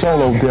may get a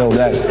solo deal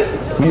that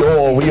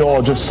we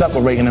all just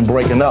separating and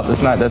breaking up.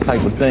 It's not that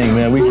type of thing,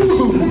 man. We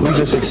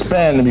just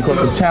expanding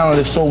because the talent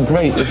is so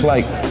great. It's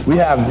like we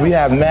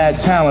have mad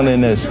talent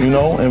in this, you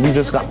know, and we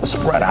just got to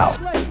spread out.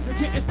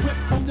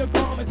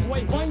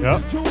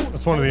 Yep,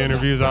 that's one of the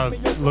interviews I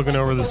was looking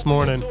over this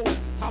morning.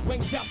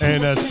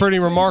 And it's pretty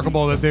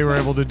remarkable that they were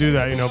able to do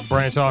that, you know,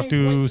 branch off,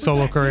 do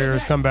solo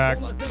careers, come back.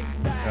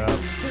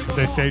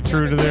 They stayed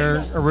true to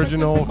their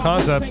original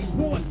concept.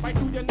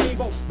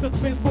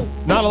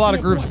 Not a lot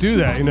of groups do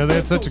that. You know, they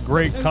had such a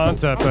great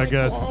concept, I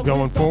guess,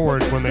 going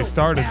forward when they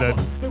started that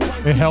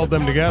it held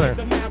them together.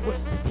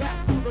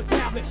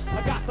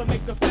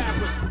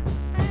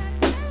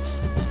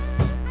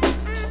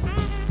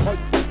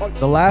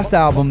 The last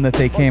album that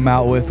they came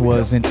out with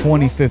was in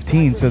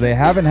 2015, so they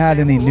haven't had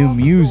any new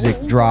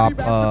music drop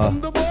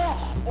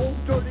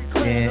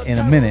in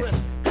a minute.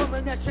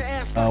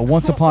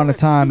 Once Upon a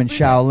Time in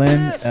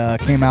Shaolin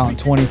came out in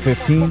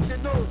 2015.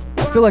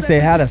 I feel like they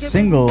had a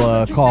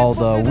single called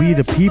We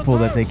the People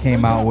that they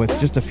came out with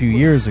just a few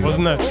years ago.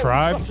 Wasn't that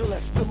Tribe?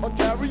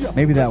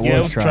 Maybe that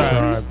was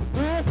Tribe.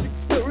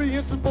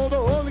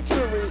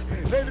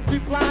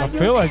 I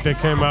feel like they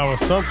came out with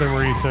something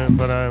recent,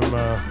 but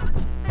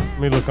let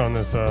me look on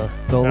this. The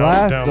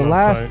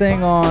last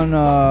thing on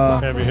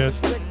Heavy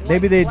Hits.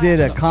 Maybe they did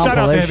a compilation. Shout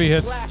out to Heavy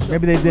Hits.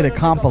 Maybe they did a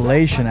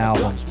compilation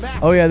album.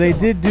 Oh yeah, they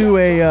did do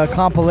a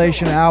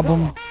compilation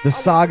album. The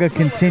Saga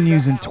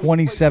Continues in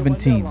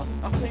 2017.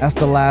 That's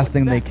the last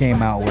thing they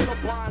came out with.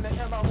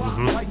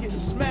 Mm-hmm.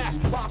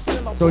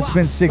 So it's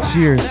been 6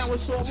 years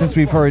since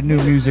we've heard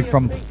new music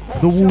from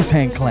the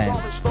Wu-Tang Clan.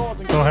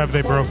 So have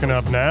they broken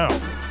up now?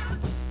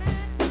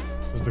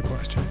 Is the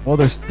question. Well,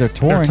 they're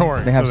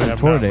touring. They have so some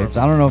tour dates.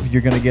 I don't know if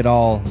you're going to get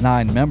all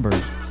 9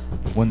 members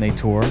when they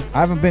tour.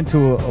 I haven't been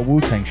to a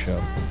Wu-Tang show.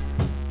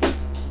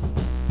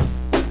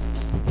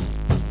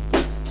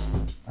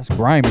 That's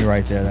grimy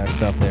right there, that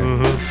stuff there.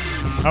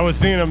 Mm-hmm. I was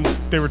seeing them,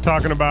 they were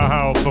talking about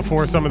how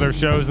before some of their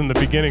shows in the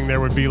beginning, there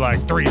would be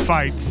like 3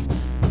 fights.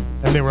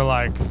 And they were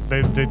like,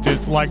 they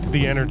just liked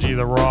the energy,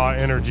 the raw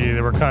energy.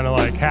 They were kind of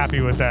like happy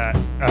with that.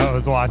 I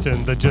was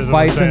watching the Jizzle.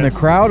 Fights in the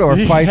crowd or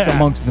fights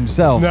amongst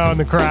themselves? No, in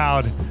the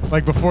crowd.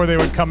 Like before they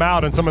would come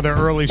out in some of their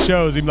early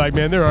shows, he'd be like,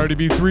 man, there already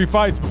be 3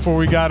 fights before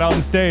we got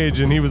on stage.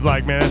 And he was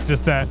like, man, it's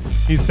just that,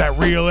 it's that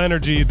real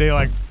energy. They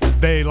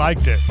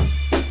liked it.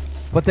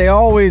 But they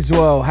always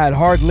had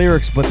hard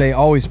lyrics, but they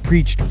always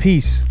preached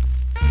peace.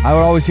 I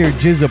would always hear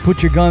Jizza,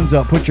 put your guns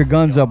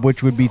up,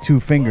 which would be 2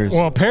 fingers.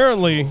 Well,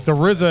 apparently the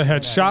RZA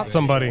had shot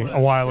somebody a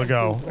while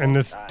ago, and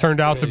this turned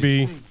out to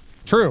be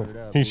true.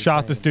 He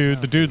shot this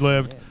dude, the dude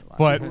lived,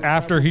 but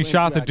after he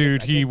shot the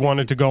dude, he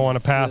wanted to go on a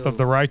path of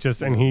the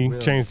righteous, and he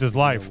changed his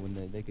life.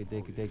 They could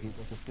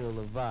feel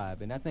the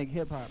vibe. And I think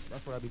hip-hop,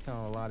 that's what I be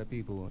telling a lot of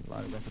people, a lot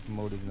of record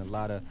promoters, and a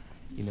lot of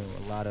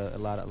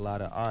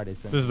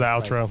artists. This is the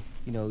outro. Like,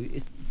 you know,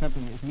 it's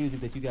something. It's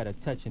music that you gotta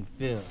touch and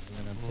feel. You know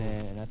what I'm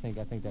saying? And I think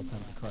that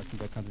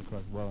comes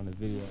across well in the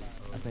video.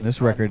 I think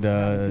this record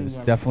is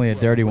definitely a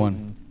dirty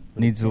one.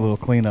 Needs a little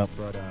cleanup.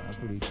 But I'm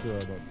pretty sure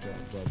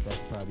that's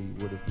probably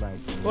what it's like.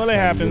 Well, it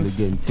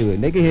happens. Really getting to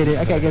it. They can hear it.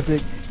 I guess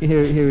you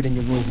hear it in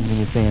your voice when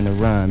you're saying the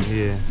rhyme.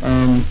 Yeah.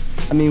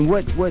 I mean,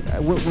 what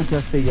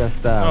y'all say your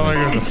style? Oh, like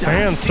there's a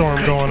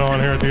sandstorm going on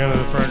here at the end of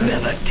this record.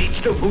 Never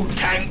teach the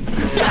Wu-Tang.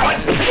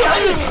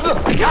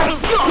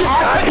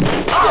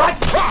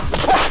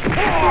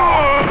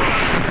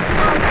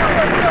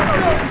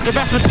 The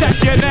best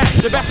protect your neck.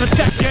 The best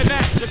protect your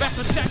neck. The best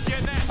protect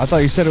your neck. I thought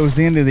you said it was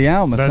the end of the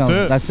album. That's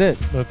it. That's it.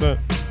 That's it.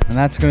 And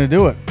that's going to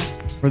do it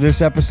for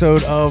this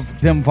episode of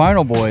Dem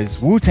Vinyl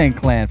Boyz, Wu-Tang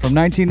Clan from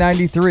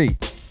 1993.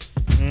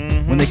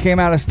 When they came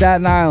out of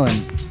Staten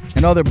Island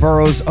and other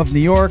boroughs of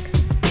New York,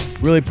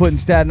 really putting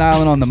Staten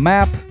Island on the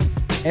map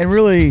and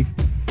really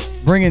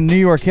bringing New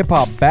York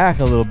hip-hop back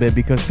a little bit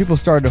because people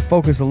started to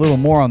focus a little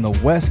more on the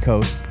West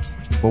Coast.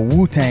 But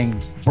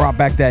Wu-Tang brought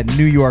back that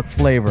New York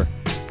flavor.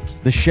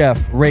 The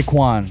Chef,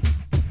 Raekwon,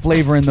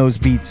 flavor in those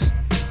beats.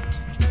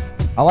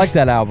 I like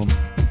that album.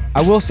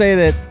 I will say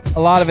that a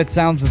lot of it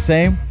sounds the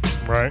same.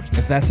 Right.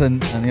 If that's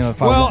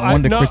if I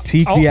wanted to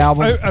critique the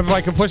album. If I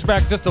can push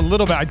back just a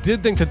little bit, I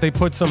did think that they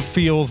put some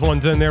feels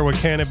ones in there with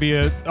Can It Be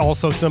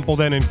Also Simple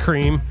Then and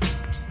Cream.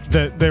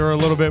 That they were a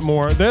little bit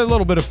more, there are a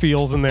little bit of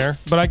feels in there,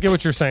 but I get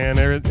what you're saying.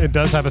 It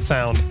does have a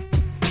sound.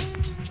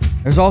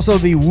 There's also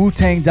the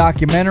Wu-Tang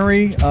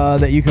documentary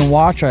that you can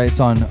watch. It's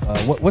on,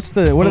 what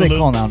do they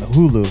call now?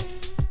 Hulu.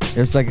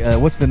 There's like,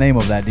 what's the name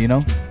of that? Do you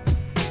know?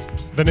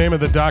 The name of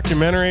the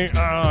documentary?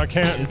 I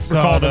can't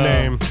recall the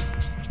name.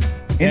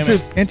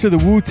 Enter the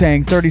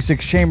Wu-Tang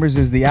 36 Chambers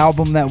is the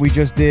album that we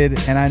just did,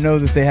 and I know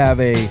that they have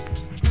a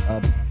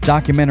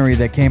documentary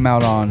that came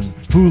out on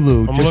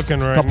Hulu just a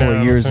couple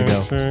of years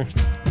ago. Sure.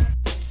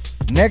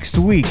 Next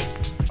week.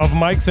 Of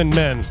Mics and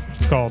Men,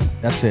 it's called.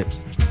 That's it.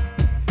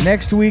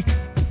 Next week,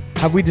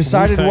 have we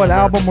decided Wu-Tang what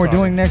album we're decided.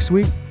 doing next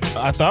week?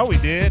 I thought we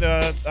did.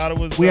 Thought it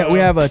was. We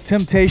have a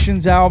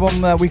Temptations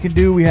album that we could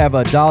do. We have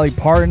a Dolly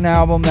Parton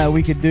album that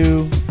we could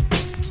do.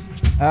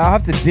 I'll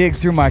have to dig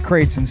through my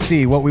crates and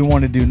see what we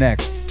want to do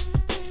next.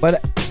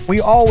 But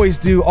we always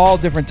do all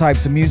different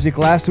types of music.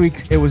 Last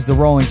week, it was the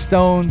Rolling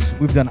Stones.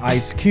 We've done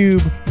Ice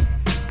Cube.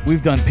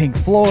 We've done Pink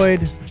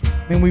Floyd.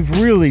 I mean, we've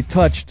really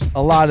touched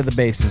a lot of the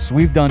bases.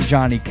 We've done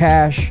Johnny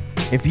Cash.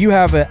 If you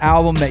have an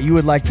album that you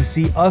would like to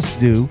see us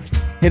do,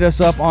 hit us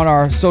up on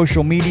our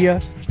social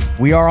media.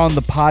 We are on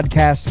the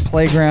podcast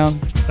playground.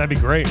 That'd be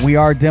great. We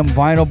are Dem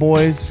Vinyl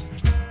Boyz.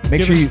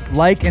 Make sure you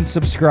like and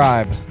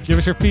subscribe. Give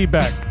us your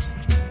feedback.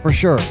 For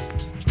sure.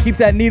 Keep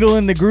that needle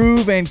in the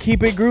groove and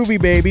keep it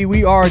groovy, baby.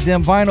 We are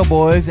Dem Vinyl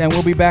Boyz, and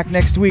we'll be back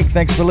next week.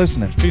 Thanks for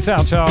listening. Peace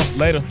out, y'all.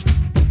 Later.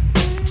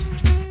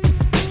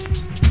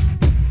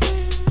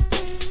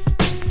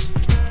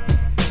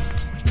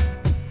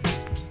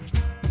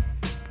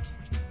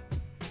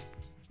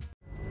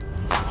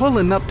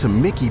 Pulling up to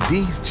Mickey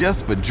D's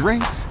just for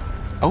drinks?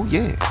 Oh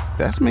yeah,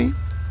 that's me.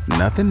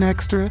 Nothing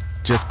extra,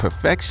 just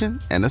perfection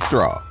and a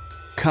straw.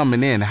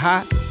 Coming in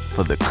hot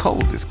for the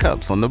coldest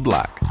cups on the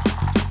block.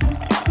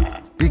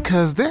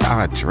 Because there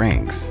are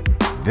drinks.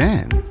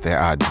 Then there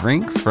are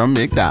drinks from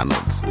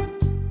McDonald's.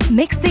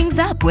 Mix things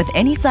up with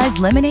any size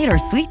lemonade or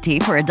sweet tea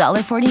for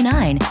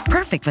 $1.49.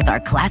 Perfect with our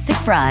classic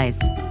fries.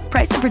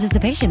 Price and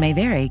participation may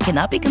vary.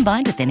 Cannot be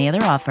combined with any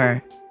other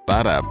offer.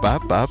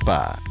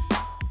 Ba-da-ba-ba-ba.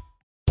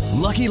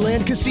 Lucky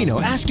Land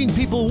Casino, asking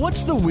people,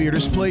 what's the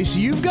weirdest place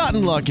you've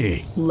gotten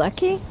lucky?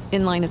 Lucky?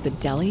 In line at the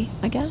deli,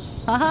 I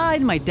guess? Aha,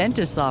 in my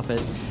dentist's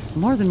office.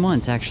 More than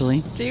once,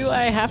 actually. Do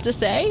I have to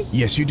say?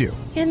 Yes, you do.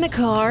 In the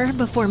car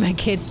before my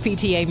kids'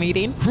 PTA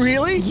meeting.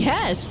 Really?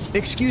 Yes.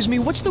 Excuse me,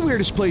 what's the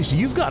weirdest place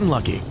you've gotten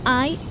lucky?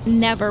 I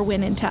never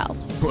win and tell.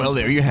 Well,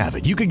 there you have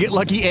it. You can get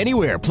lucky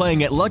anywhere,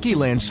 playing at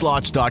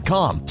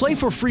LuckyLandSlots.com. Play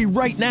for free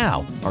right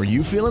now. Are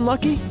you feeling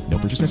lucky? No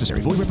purchase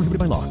necessary. Void where prohibited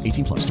by law.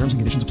 18+. Terms and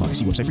conditions apply.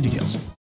 See website for details.